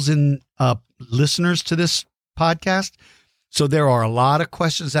 412,000 listeners to this podcast. So there are a lot of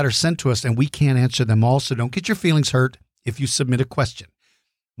questions that are sent to us and we can't answer them all. So don't get your feelings hurt if you submit a question.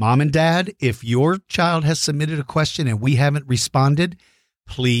 Mom and Dad, if your child has submitted a question and we haven't responded,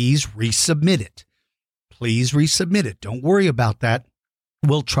 please resubmit it. Please resubmit it. Don't worry about that.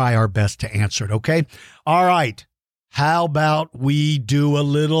 We'll try our best to answer it. Okay. All right. How about we do a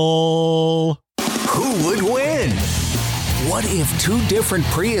little... Who would win? What if two different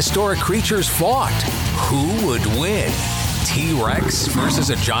prehistoric creatures fought? Who would win? T-Rex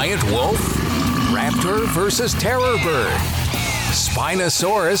versus a giant wolf? Raptor versus terror bird?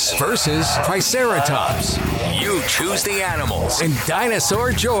 Spinosaurus versus Triceratops? You choose the animals, and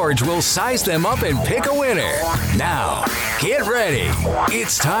Dinosaur George will size them up and pick a winner. Now, get ready.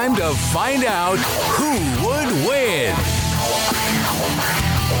 It's time to find out who would win.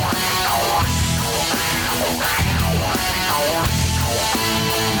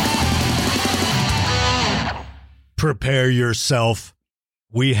 Prepare yourself.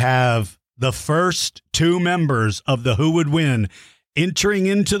 We have the first two members of the Who Would Win entering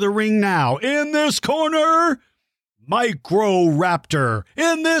into the ring now. In this corner, Microraptor.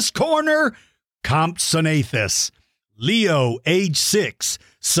 In this corner, Compsognathus. Leo, age 6,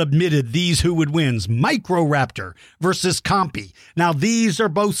 submitted these Who Would Wins. Microraptor versus Compy. Now, these are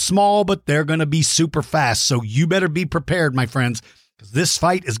both small, but they're going to be super fast, so you better be prepared, my friends, because this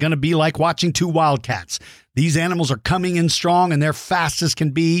fight is going to be like watching two wildcats. These animals are coming in strong, and they're fast as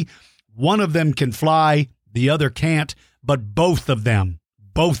can be. One of them can fly, the other can't, but both of them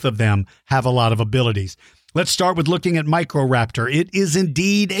have a lot of abilities. Let's start with looking at Microraptor. It is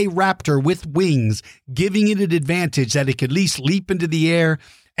indeed a raptor with wings, giving it an advantage that it could at least leap into the air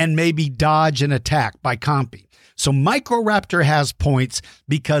and maybe dodge an attack by Compy. So Microraptor has points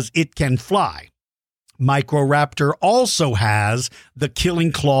because it can fly. Microraptor also has the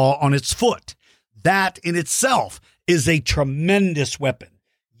killing claw on its foot. That in itself is a tremendous weapon,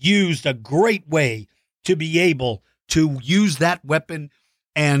 used a great way to be able to use that weapon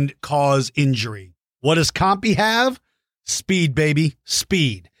and cause injury. What does Compy have? Speed, baby,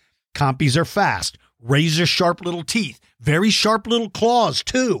 speed. Compies are fast, razor sharp little teeth, very sharp little claws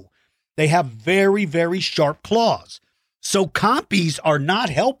too. They have very, very sharp claws. So Compies are not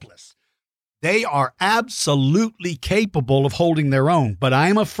helpless. They are absolutely capable of holding their own. But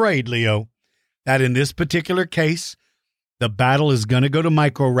I'm afraid, Leo, that in this particular case, the battle is going to go to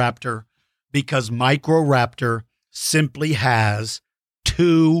Microraptor because Microraptor simply has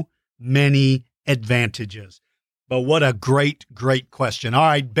too many advantages. But what a great, great question. All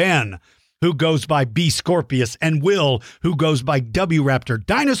right, Ben, who goes by B Scorpius, and Will, who goes by W Raptor.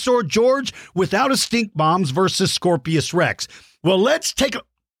 Dinosaur George without a stink bombs versus Scorpius Rex. Well, let's take a...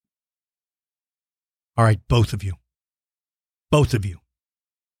 All right, both of you. Both of you.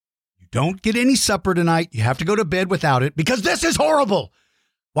 You don't get any supper tonight. You have to go to bed without it because this is horrible.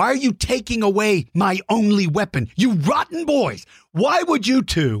 Why are you taking away my only weapon? You rotten boys. Why would you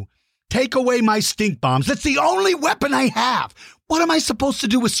two take away my stink bombs? That's the only weapon I have. What am I supposed to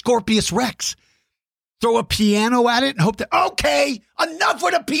do with Scorpius Rex? Throw a piano at it and hope that... Okay, enough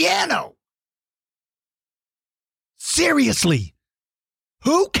with a piano. Seriously.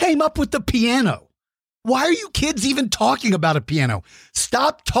 Who came up with the piano? Why are you kids even talking about a piano?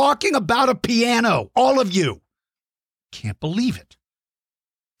 Stop talking about a piano, all of you. Can't believe it.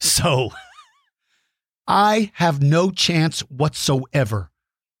 So, I have no chance whatsoever,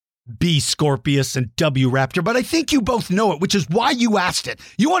 B Scorpius and W Raptor, but I think you both know it, which is why you asked it.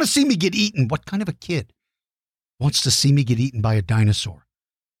 You want to see me get eaten. What kind of a kid wants to see me get eaten by a dinosaur?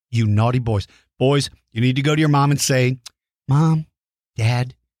 You naughty boys. Boys, you need to go to your mom and say, Mom,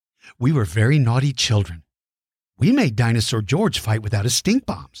 Dad, we were very naughty children. We made Dinosaur George fight without his stink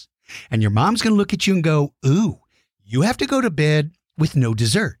bombs. And your mom's going to look at you and go, ooh, you have to go to bed with no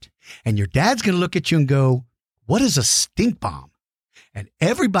dessert. And your dad's going to look at you and go, what is a stink bomb? And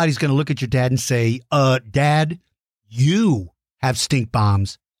everybody's going to look at your dad and say, Dad, you have stink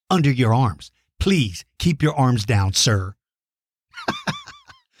bombs under your arms. Please keep your arms down, sir.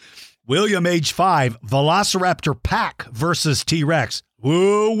 William, age 5, Velociraptor pack versus T-Rex.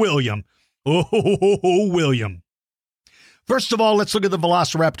 Whoa, William. Oh, William. First of all, let's look at the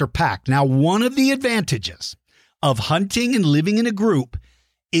Velociraptor pack. Now, one of the advantages of hunting and living in a group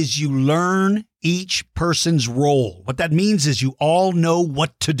is you learn each person's role. What that means is you all know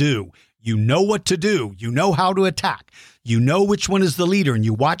what to do. You know what to do. You know how to attack. You know which one is the leader, and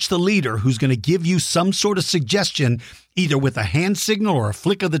you watch the leader who's going to give you some sort of suggestion, either with a hand signal or a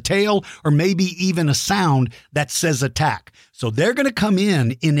flick of the tail, or maybe even a sound that says attack. So they're going to come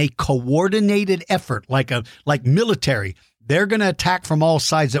in a coordinated effort, like military. They're going to attack from all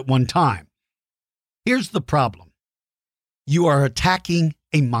sides at one time. Here's the problem. You are attacking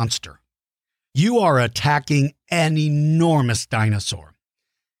a monster. You are attacking an enormous dinosaur.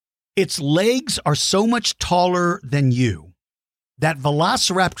 Its legs are so much taller than you that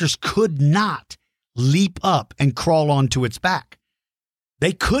velociraptors could not leap up and crawl onto its back.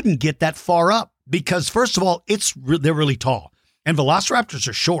 They couldn't get that far up because, first of all, they're really tall, and velociraptors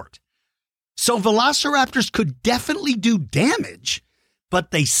are short. So velociraptors could definitely do damage,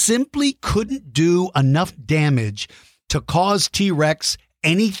 but they simply couldn't do enough damage to cause T-Rex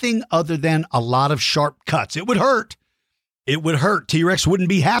anything other than a lot of sharp cuts. It would hurt. It would hurt. T-Rex wouldn't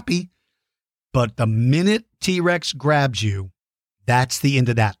be happy. But the minute T-Rex grabs you, that's the end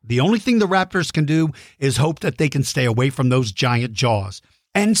of that. The only thing the raptors can do is hope that they can stay away from those giant jaws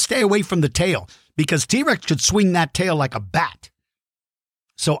and stay away from the tail, because T-Rex could swing that tail like a bat.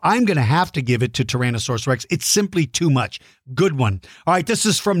 So I'm going to have to give it to Tyrannosaurus Rex. It's simply too much. Good one. All right, this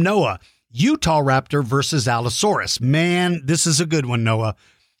is from Noah. Utah Raptor versus Allosaurus. Man, this is a good one, Noah.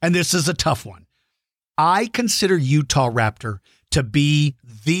 And this is a tough one. I consider Utah Raptor to be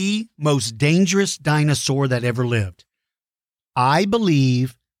the most dangerous dinosaur that ever lived. I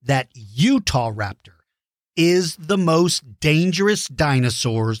believe that Utah Raptor is the most dangerous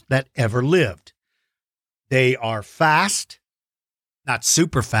dinosaurs that ever lived. They are fast, not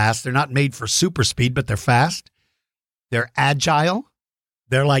super fast. They're not made for super speed, but they're fast. They're agile.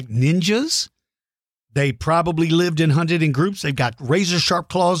 They're like ninjas. They probably lived and hunted in groups. They've got razor-sharp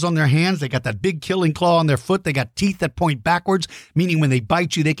claws on their hands. They got that big killing claw on their foot. They got teeth that point backwards, meaning when they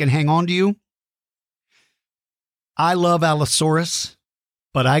bite you, they can hang on to you. I love Allosaurus,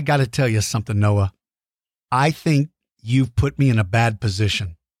 but I got to tell you something, Noah. I think you've put me in a bad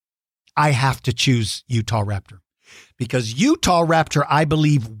position. I have to choose Utah Raptor because Utah Raptor, I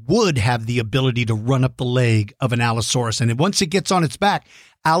believe, would have the ability to run up the leg of an Allosaurus. And once it gets on its back,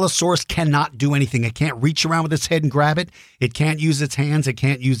 Allosaurus cannot do anything. It can't reach around with its head and grab it. It can't use its hands. It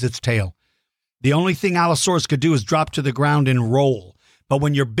can't use its tail. The only thing Allosaurus could do is drop to the ground and roll. But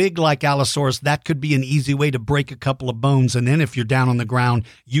when you're big like Allosaurus, that could be an easy way to break a couple of bones. And then if you're down on the ground,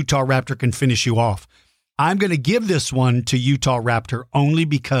 Utah Raptor can finish you off. I'm going to give this one to Utah Raptor only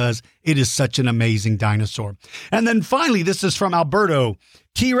because it is such an amazing dinosaur. And then finally, this is from Alberto.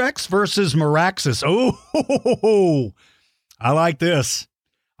 T-Rex versus Meraxes. Oh, I like this.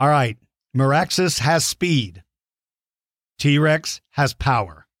 All right, Meraxes has speed. T-Rex has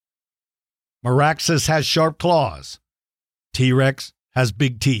power. Meraxes has sharp claws. T-Rex has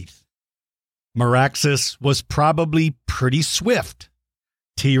big teeth. Meraxes was probably pretty swift.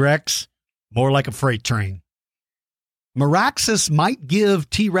 T-Rex, more like a freight train. Meraxes might give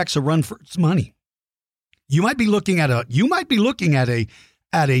T-Rex a run for its money. You might be looking at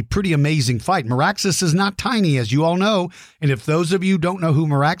a pretty amazing fight. Meraxes is not tiny, as you all know. And if those of you don't know who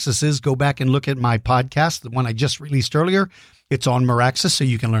Meraxes is, go back and look at my podcast, the one I just released earlier. It's on Meraxes, so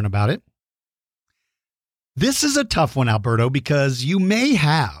you can learn about it. This is a tough one, Alberto, because you may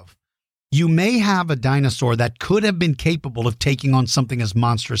have a dinosaur that could have been capable of taking on something as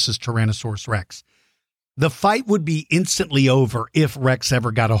monstrous as Tyrannosaurus Rex. The fight would be instantly over if Rex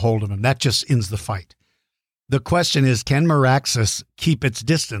ever got a hold of him. That just ends the fight. The question is, can Meraxes keep its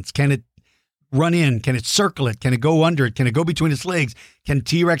distance? Can it run in? Can it circle it? Can it go under it? Can it go between its legs? Can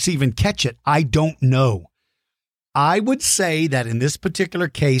T-Rex even catch it? I don't know. I would say that in this particular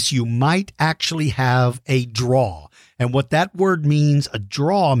case, you might actually have a draw. And what that word means, a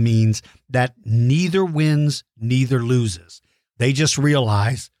draw, means that neither wins, neither loses. They just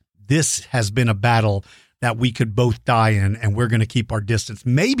realize this has been a battle that we could both die in, and we're going to keep our distance.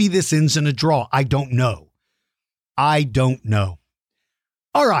 Maybe this ends in a draw. I don't know.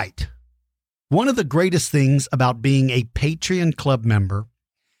 All right. One of the greatest things about being a Patreon Club member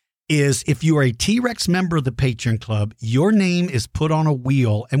is if you are a T-Rex member of the Patreon Club, your name is put on a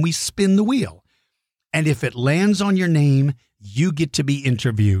wheel and we spin the wheel. And if it lands on your name, you get to be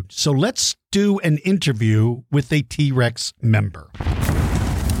interviewed. So let's do an interview with a T-Rex member.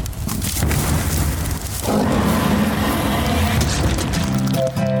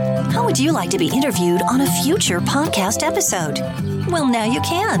 How would you like to be interviewed on a future podcast episode? Well, now you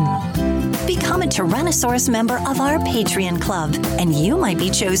can. Become a Tyrannosaurus member of our Patreon Club, and you might be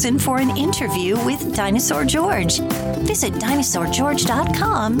chosen for an interview with Dinosaur George. Visit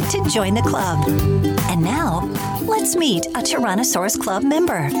dinosaurgeorge.com to join the club. And now, let's meet a Tyrannosaurus Club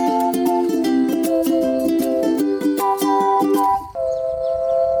member.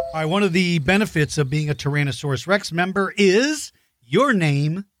 All right, one of the benefits of being a Tyrannosaurus Rex member is your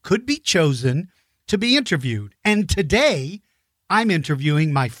name could be chosen to be interviewed. And today, I'm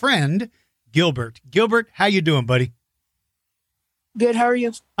interviewing my friend, Gilbert. Gilbert, how you doing, buddy? Good. How are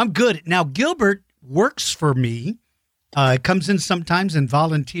you? I'm good. Now, Gilbert works for me. Comes in sometimes and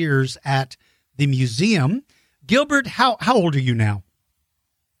volunteers at the museum. Gilbert, how old are you now?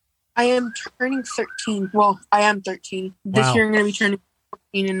 I am turning 13. Well, I am 13. This Wow. year I'm going to be turning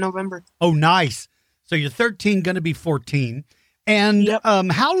 14 in November. Oh, nice. So you're 13, going to be 14. And Yep.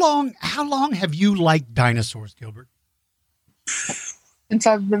 how long have you liked dinosaurs, Gilbert? Since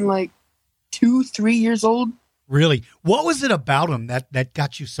I've been like 2-3 years old. Really? What was it about them that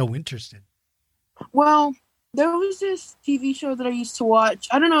got you so interested? Well, there was this TV show that I used to watch.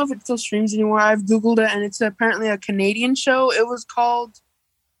 I don't know if it still streams anymore. I've Googled it, and it's apparently a Canadian show. It was called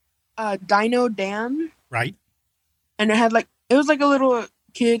Dino Dan. Right? And it was like a little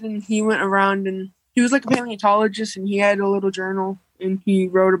kid, and he went around, and he was like a paleontologist, and he had a little journal, and he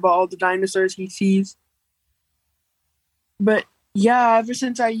wrote about all the dinosaurs he sees. But yeah, ever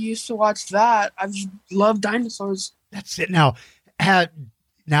since I used to watch that, I've just loved dinosaurs. That's it. Now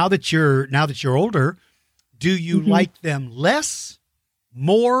that you're older, do you like them less,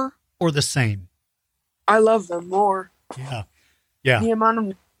 more, or the same? I love them more. Yeah. The amount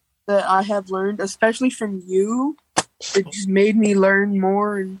of that I have learned, especially from you, it just made me learn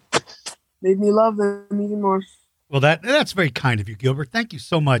more and made me love them even more. Well, that's very kind of you, Gilbert. Thank you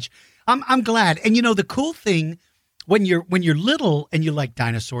so much. I'm glad. And you know, the cool thing when you're little and you like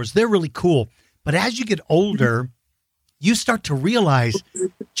dinosaurs, they're really cool. But as you get older, you start to realize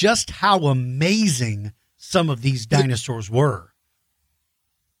just how amazing some of these dinosaurs were.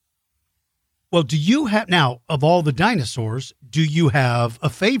 Well, do you have, now, of all the dinosaurs, do you have a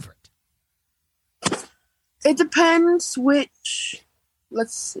favorite? It depends which,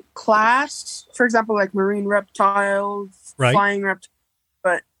 class. For example, like marine reptiles, Right. flying reptiles.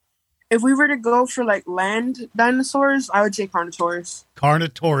 But if we were to go for like land dinosaurs, I would say Carnotaurus.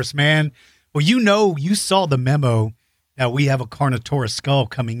 Carnotaurus, man. Well, you saw the memo that we have a Carnotaurus skull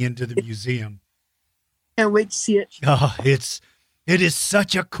coming into the museum. Can't wait to see it. Oh, it is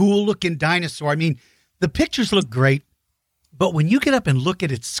such a cool looking dinosaur. I mean, the pictures look great, but when you get up and look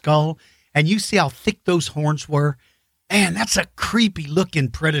at its skull and you see how thick those horns were, man, that's a creepy looking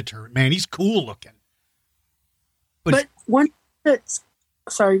predator. Man, he's cool looking. But one that's,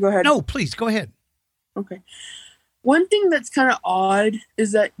 sorry, go ahead. No, please go ahead. Okay. One thing that's kind of odd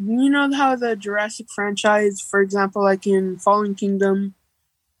is that, you know how the Jurassic franchise, for example, like in Fallen Kingdom,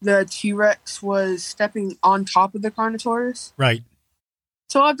 the T-Rex was stepping on top of the Carnotaurus? Right.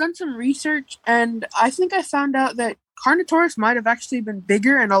 So I've done some research, and I think I found out that Carnotaurus might have actually been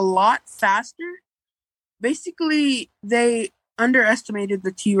bigger and a lot faster. Basically, they underestimated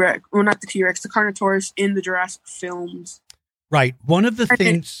the T-Rex, well, not the T-Rex, the Carnotaurus in the Jurassic films. Right. One of the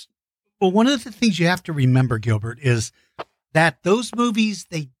things you have to remember, Gilbert, is that those movies,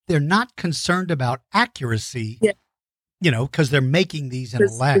 they're not concerned about accuracy, because they're making these in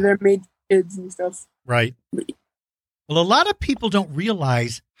a lab. They're made kids and stuff. Right. Well, a lot of people don't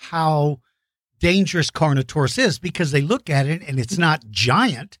realize how dangerous Carnotaurus is because they look at it and it's not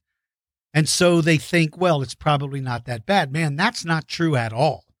giant. And so they think, well, it's probably not that bad. Man, that's not true at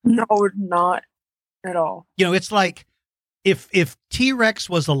all. No, not at all. It's like if T-Rex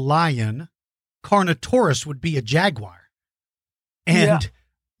was a Carnotaurus would be a jaguar. And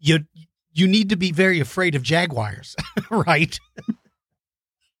you need to be very afraid of jaguars, right?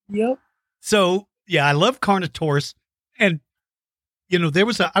 Yep. So, yeah, I love Carnotaurus. And,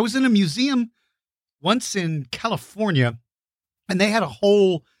 I was in a museum once in California, and they had a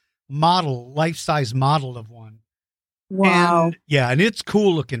whole life-size model of one. Wow. And it's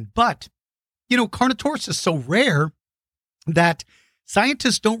cool looking. But, Carnotaurus is so rare that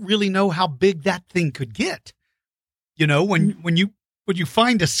scientists don't really know how big that thing could get. When you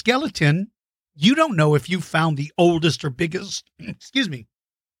find a skeleton, you don't know if you found the oldest or biggest, excuse me.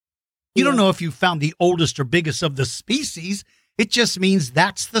 You don't know if you found the oldest or biggest of the species. It just means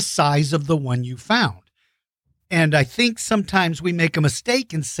that's the size of the one you found. And I think sometimes we make a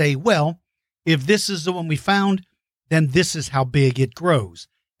mistake and say, well, if this is the one we found, then this is how big it grows.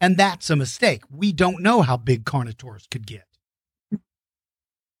 And that's a mistake. We don't know how big Carnotaurus could get.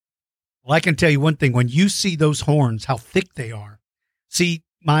 Well, I can tell you one thing. When you see those horns, how thick they are. See,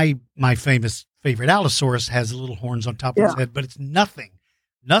 my famous favorite Allosaurus has little horns on top of his head, but it's nothing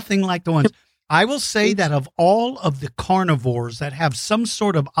like the ones. I will say that of all of the carnivores that have some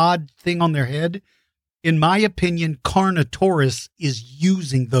sort of odd thing on their head, in my opinion, Carnotaurus is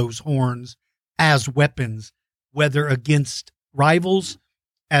using those horns as weapons, whether against rivals,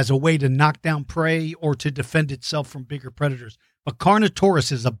 as a way to knock down prey, or to defend itself from bigger predators. But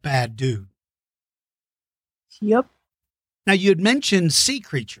Carnotaurus is a bad dude. Yep. Now, you had mentioned sea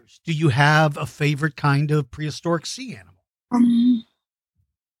creatures. Do you have a favorite kind of prehistoric sea animal?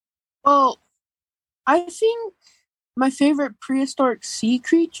 Well, I think my favorite prehistoric sea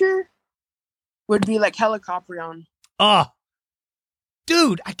creature would be like Helicoprion. Oh,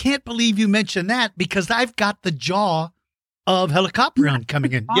 dude, I can't believe you mentioned that because I've got the jaw of Helicoprion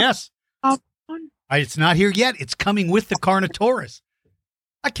coming in. Yes. It's not here yet. It's coming with the Carnotaurus.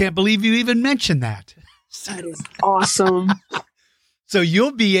 I can't believe you even mentioned that. That is awesome. So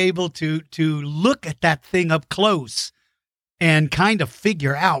you'll be able to look at that thing up close and kind of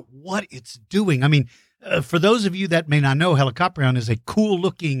figure out what it's doing. I mean, for those of you that may not know, Helicoprion is a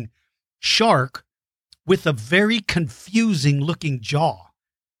cool-looking shark with a very confusing-looking jaw.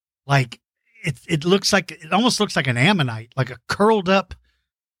 Like, it almost looks like an ammonite, like a curled-up,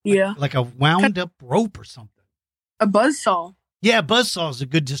 like a wound-up rope or something. A buzzsaw. Yeah, buzzsaw is a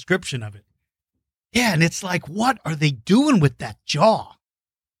good description of it. Yeah, and it's like, what are they doing with that jaw?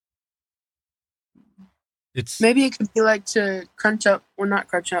 Maybe it could be like to cut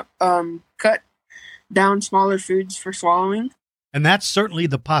down smaller foods for swallowing. And that's certainly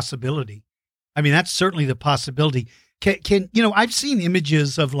the possibility. Can I've seen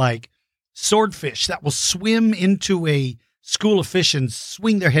images of like swordfish that will swim into a school of fish and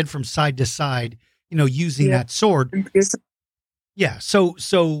swing their head from side to side, using that sword. Yeah. So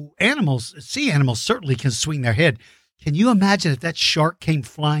sea animals certainly can swing their head. Can you imagine if that shark came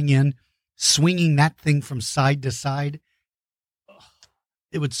flying in, swinging that thing from side to side?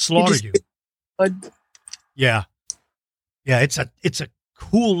 It would slaughter you. Yeah. Yeah. It's a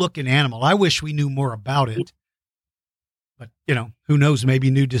cool looking animal. I wish we knew more about it, but who knows?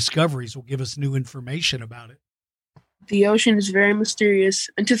 Maybe new discoveries will give us new information about it. The ocean is very mysterious,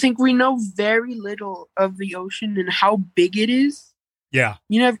 and to think we know very little of the ocean and how big it is. Yeah.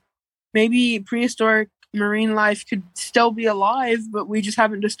 Maybe prehistoric marine life could still be alive, but we just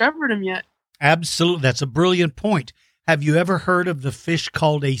haven't discovered them yet. Absolutely. That's a brilliant point. Have you ever heard of the fish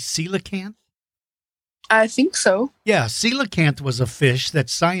called a coelacanth? I think so. Yeah, coelacanth was a fish that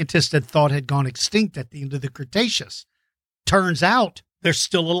scientists had thought had gone extinct at the end of the Cretaceous. Turns out they're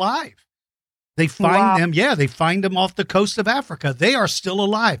still alive. They find them. Yeah, they find them off the coast of Africa. They are still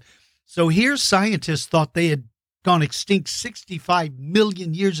alive. So here scientists thought they had gone extinct 65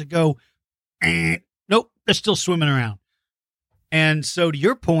 million years ago. Nope, they're still swimming around. And so to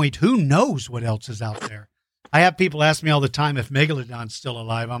your point, who knows what else is out there? I have people ask me all the time if Megalodon's still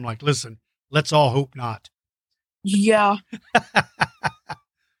alive. I'm like, listen, let's all hope not. Yeah.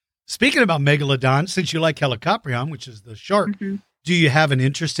 Speaking about Megalodon, since you like Helicoprion, which is the shark, do you have an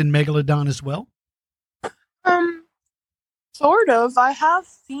interest in Megalodon as well? Sort of. I have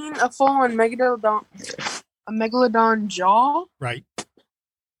seen a full-on megalodon jaw. Right.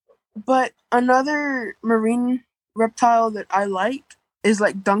 But another marine reptile that I like is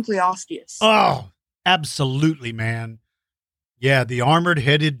like Dunkleosteus. Oh, absolutely, man. Yeah, the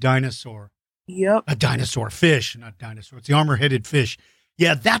armored-headed dinosaur. Yep. A dinosaur fish, not dinosaur. It's the armor-headed fish.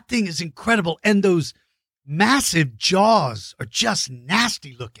 Yeah, that thing is incredible. And those massive jaws are just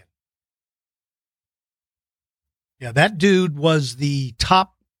nasty looking. Yeah, that dude was the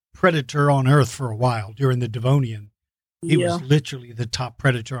top predator on Earth for a while during the Devonian. He was literally the top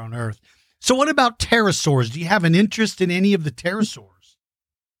predator on Earth. So what about pterosaurs? Do you have an interest in any of the pterosaurs?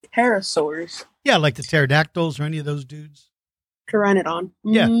 Pterosaurs? Yeah, like the pterodactyls or any of those dudes? Pteranodon.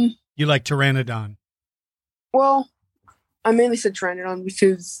 Yeah, you like pteranodon. Well, I mainly said pteranodon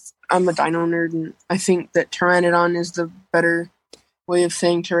because I'm a dino nerd, and I think that pteranodon is the better way of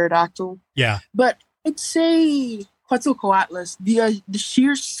saying pterodactyl. Yeah. But I'd say Quetzalcoatlus. The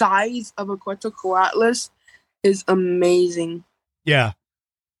sheer size of a Quetzalcoatlus is amazing. Yeah.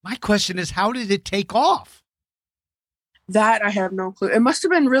 My question is, how did it take off? That I have no clue. It must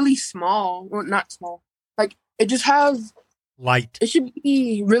have been really small. Well, not small. Like, it just has... Light. It should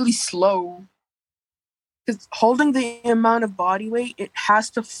be really slow. Because holding the amount of body weight, it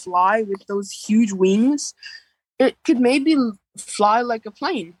has to fly with those huge wings. It could maybe fly like a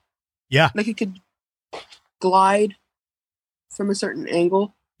plane. Yeah. Like it could glide from a certain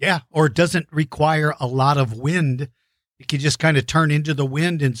angle. Yeah. Or it doesn't require a lot of wind. It could just kind of turn into the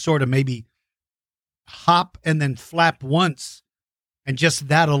wind and sort of maybe hop and then flap once. And just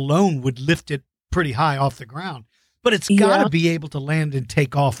that alone would lift it pretty high off the ground. But it's got to be able to land and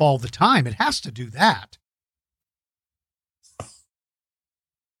take off all the time. It has to do that.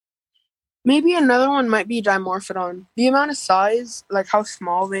 Maybe another one might be Dimorphodon. The amount of size, like how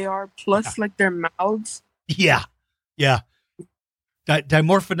small they are, plus like their mouths. Yeah. Yeah.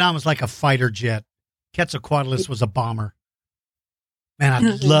 Dimorphodon was like a fighter jet. Quetzalcoatlus was a bomber. Man,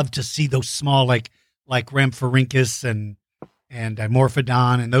 I'd love to see those small, like Rhamphorhynchus and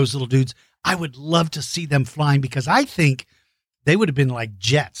Dimorphodon and those little dudes. I would love to see them flying because I think they would have been like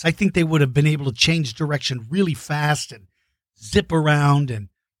jets. I think they would have been able to change direction really fast and zip around, and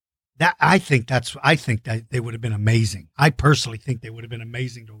that I think that they would have been amazing. I personally think they would have been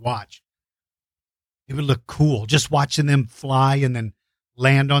amazing to watch. It would look cool just watching them fly and then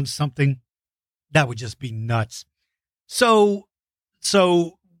land on something. That would just be nuts. So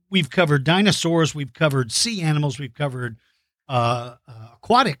we've covered dinosaurs, we've covered sea animals, we've covered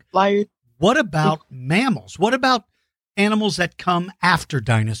aquatic. Liars. What about mammals? What about animals that come after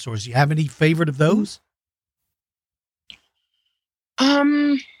dinosaurs? You have any favorite of those?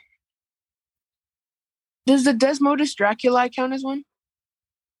 Does the Desmodus draculae count as one?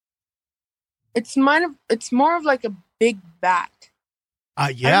 It's more of like a big bat.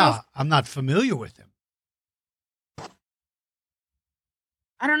 Yeah, I'm not familiar with him.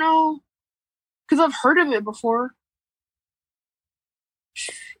 I don't know, because I've heard of it before.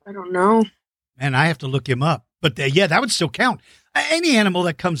 I don't know. Man, I have to look him up. But yeah, that would still count. Any animal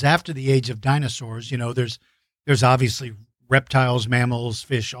that comes after the age of dinosaurs, you know, there's obviously reptiles, mammals,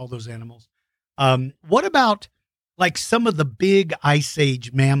 fish, all those animals. What about like some of the big ice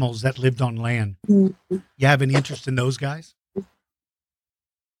age mammals that lived on land? You have any interest in those guys?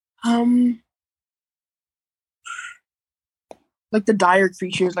 Like the dire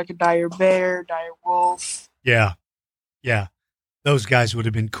creatures, like a dire bear, dire wolf. Yeah. Yeah. Those guys would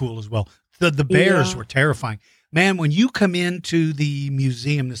have been cool as well. The bears were terrifying. Man, when you come into the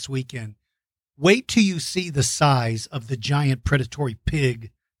museum this weekend, wait till you see the size of the giant predatory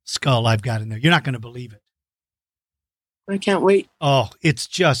pig skull I've got in there. You're not going to believe it. I can't wait. Oh, it's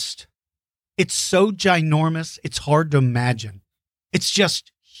so ginormous. It's hard to imagine. It's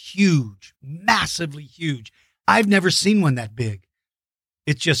just huge, massively huge. I've never seen one that big.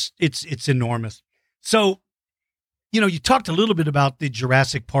 It's enormous. So, you know, you talked a little bit about the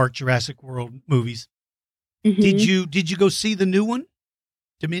Jurassic Park, Jurassic World movies. Mm-hmm. Did you go see the new one,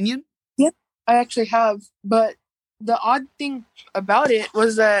 Dominion? Yep, I actually have. But the odd thing about it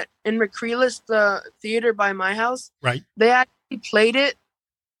was that in Macrelis, the theater by my house, right, they actually played it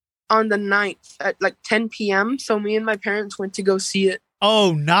on the 9th at like 10 p.m. So me and my parents went to go see it.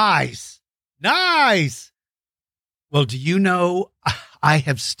 Oh, nice. Nice. Well, do you know, I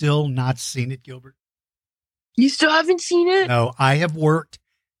have still not seen it, Gilbert. You still haven't seen it? No, I have worked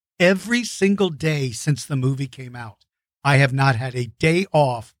every single day since the movie came out. I have not had a day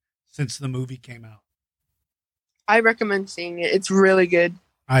off since the movie came out. I recommend seeing it. It's really good.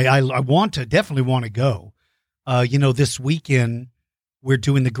 I definitely want to go. This weekend we're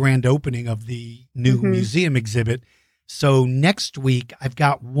doing the grand opening of the new museum exhibit. So next week I've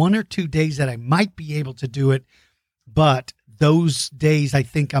got 1 or 2 days that I might be able to do it, but those days I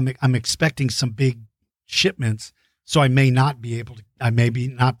think I'm expecting some big shipments, so I may not be able to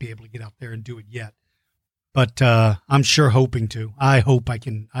get out there and do it yet. But I'm sure hoping to. I hope I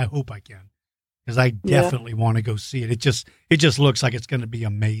can. Because I definitely want to go see it. It just looks like it's going to be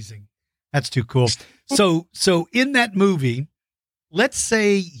amazing. That's too cool. So in that movie, let's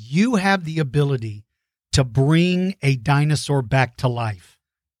say you have the ability to bring a dinosaur back to life.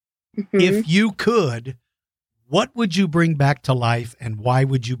 If you could, what would you bring back to life, and why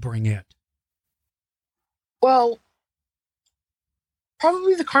would you bring it? Well,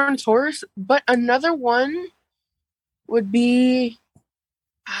 probably the Carnotaurus, but another one would be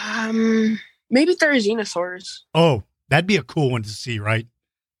maybe Therizinosaurus. Oh, that'd be a cool one to see, right?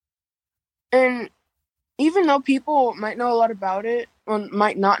 And even though people might know a lot about it, or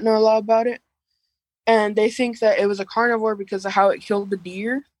might not know a lot about it, and they think that it was a carnivore because of how it killed the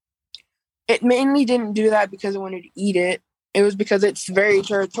deer, it mainly didn't do that because it wanted to eat it. It was because it's very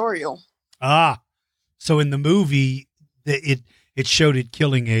territorial. So in the movie, it showed it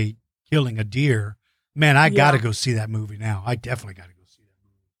killing a deer. Man, I got to go see that movie now. I definitely got to go see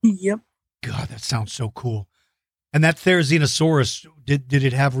that movie. Yep. God, that sounds so cool. And that Therizinosaurus, did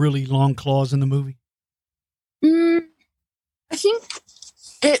it have really long claws in the movie? I think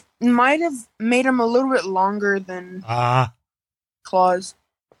it might have made him a little bit longer than claws.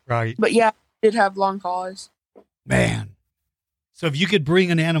 Right. But yeah, it did have long claws. Man. So if you could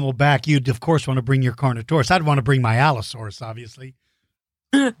bring an animal back, you'd of course want to bring your Carnotaurus. I'd want to bring my Allosaurus, obviously.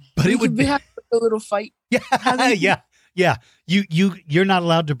 But it would be have a little fight. Yeah. Yeah. You're not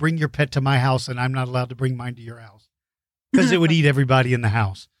allowed to bring your pet to my house, and I'm not allowed to bring mine to your house because it would eat everybody in the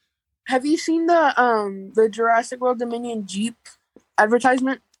house. Have you seen the Jurassic World Dominion Jeep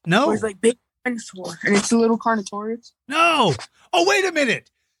advertisement? No. Where it's like big dinosaur, and it's a little Carnotaurus. No. Oh, wait a minute.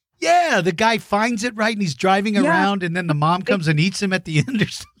 Yeah, the guy finds it, right, and he's driving around, and then the mom comes and eats him at the end or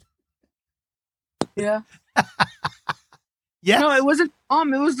something. Yeah. Yeah. No, it wasn't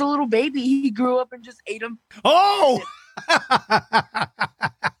mom. It was the little baby. He grew up and just ate him. Oh.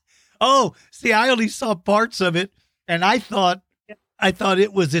 Oh, see, I only saw parts of it, and I thought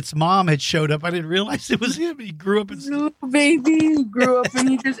it was its mom had showed up. I didn't realize it was him. He grew up and little baby grew up and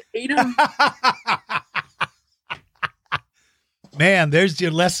he just ate him. Man, there's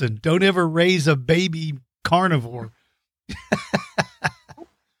your lesson. Don't ever raise a baby carnivore.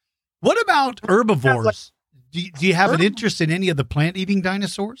 What about herbivores? Do you have an interest in any of the plant-eating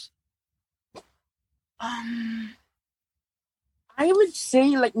dinosaurs? I would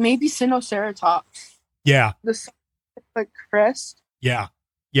say like maybe Sinoceratops. Yeah. The crest. Yeah,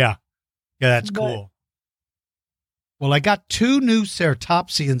 that's cool. Well, I got 2 new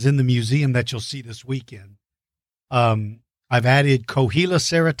ceratopsians in the museum that you'll see this weekend. I've added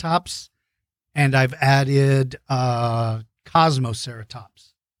Coeloceratops, and I've added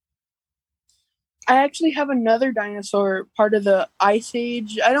Cosmoceratops. I actually have another dinosaur, part of the Ice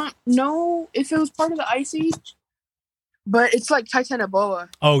Age. I don't know if it was part of the Ice Age, but it's like Titanoboa.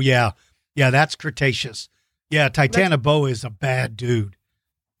 Oh, yeah. Yeah, that's Cretaceous. Yeah, Titanoboa is a bad dude.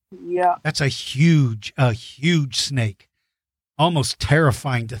 Yeah. That's a huge snake. Almost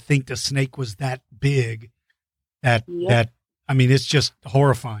terrifying to think the snake was that big. It's just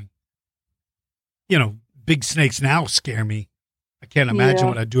horrifying. Big snakes now scare me. I can't imagine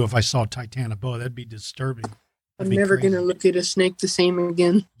what I'd do if I saw Titanoboa. That'd be disturbing. I'm never going to look at a snake the same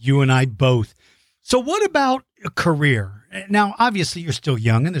again. You and I both. So what about a career? Now, obviously, you're still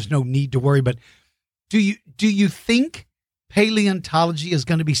young and there's no need to worry, but do you think paleontology is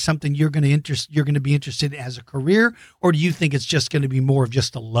going to be something you're going to be interested in as a career, or do you think it's just going to be more of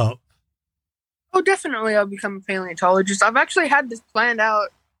just a love? Oh, definitely I'll become a paleontologist. I've actually had this planned out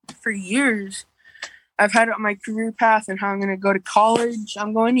for years. I've had it on my career path and how I'm going to go to college.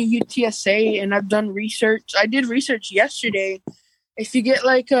 I'm going to UTSA, and I've done research. I did research yesterday. If you get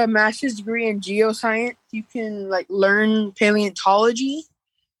like a master's degree in geoscience, you can like learn paleontology.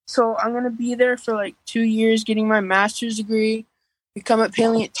 So I'm going to be there for like 2 years getting my master's degree, become a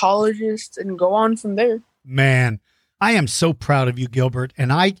paleontologist, and go on from there. Man, I am so proud of you, Gilbert.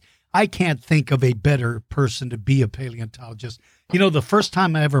 And I can't think of a better person to be a paleontologist. The first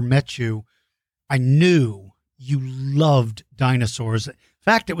time I ever met you, I knew you loved dinosaurs. In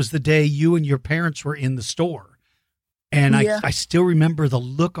fact, it was the day you and your parents were in the store. And I still remember the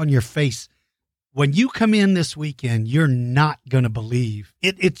look on your face. When you come in this weekend, you're not going to believe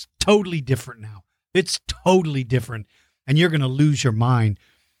it. It's totally different now. It's totally different. And you're going to lose your mind.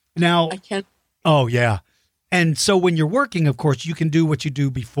 Now, I can't. oh, yeah. And so when you're working, of course, you can do what you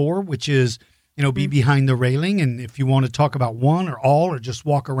do before, which is, be behind the railing. And if you want to talk about one or all or just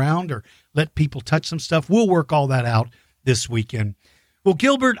walk around or let people touch some stuff, we'll work all that out this weekend. Well,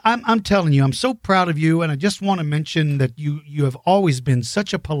 Gilbert, I'm telling you, I'm so proud of you. And I just want to mention that you have always been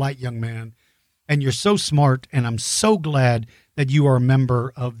such a polite young man and you're so smart. And I'm so glad that you are a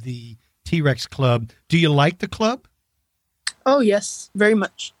member of the T-Rex Club. Do you like the club? Oh, yes, very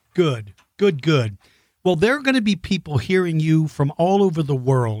much. Good. Well, there are going to be people hearing you from all over the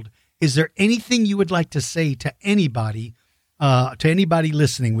world. Is there anything you would like to say to anybody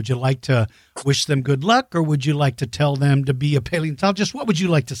listening? Would you like to wish them good luck, or would you like to tell them to be a paleontologist? What would you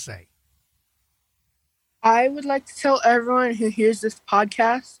like to say? I would like to tell everyone who hears this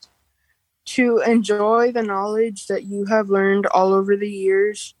podcast to enjoy the knowledge that you have learned all over the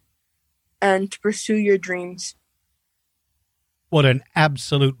years and to pursue your dreams. What an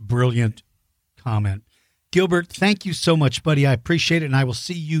absolute brilliant comment. Gilbert, thank you so much, buddy. I appreciate it, and I will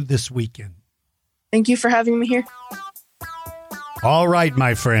see you this weekend. Thank you for having me here. All right,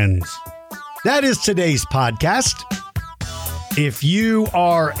 my friends. That is today's podcast. If you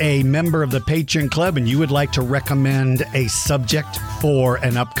are a member of the Patreon Club and you would like to recommend a subject for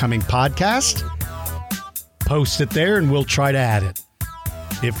an upcoming podcast, post it there and we'll try to add it.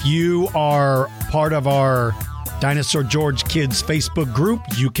 If you are part of our Dinosaur George Kids Facebook group,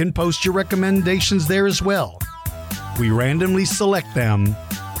 you can post your recommendations there as well. We randomly select them,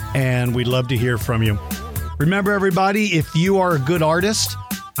 and we'd love to hear from you. Remember, everybody, if you are a good artist,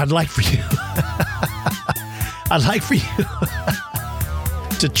 I'd like for you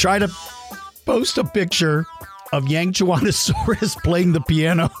to try to post a picture of Yangchuanosaurus playing the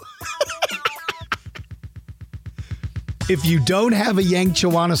piano. If you don't have a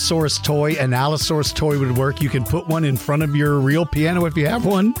Yangchuanosaurus toy, an Allosaurus toy would work. You can put one in front of your real piano if you have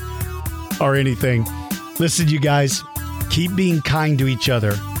one, or anything. Listen, you guys, keep being kind to each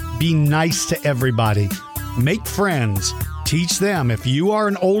other. Be nice to everybody. Make friends. Teach them. If you are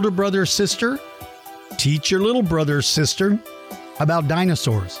an older brother or sister, teach your little brother or sister about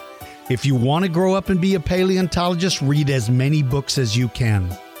dinosaurs. If you want to grow up and be a paleontologist, read as many books as you can.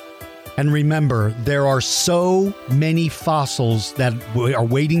 And remember, there are so many fossils that are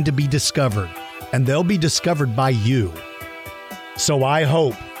waiting to be discovered, and they'll be discovered by you. So I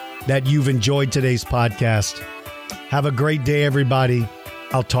hope that you've enjoyed today's podcast. Have a great day, everybody.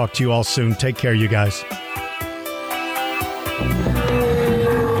 I'll talk to you all soon. Take care, you guys.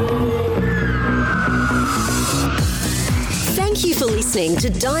 Thank you for listening to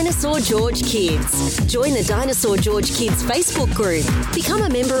Dinosaur George Kids. Join the Dinosaur George Kids Facebook group, become a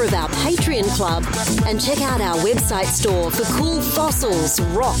member of our Patreon club, and check out our website store for cool fossils,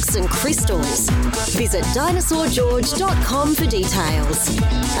 rocks, and crystals. Visit dinosaurgeorge.com for details.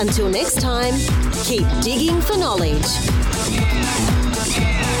 Until next time, keep digging for knowledge.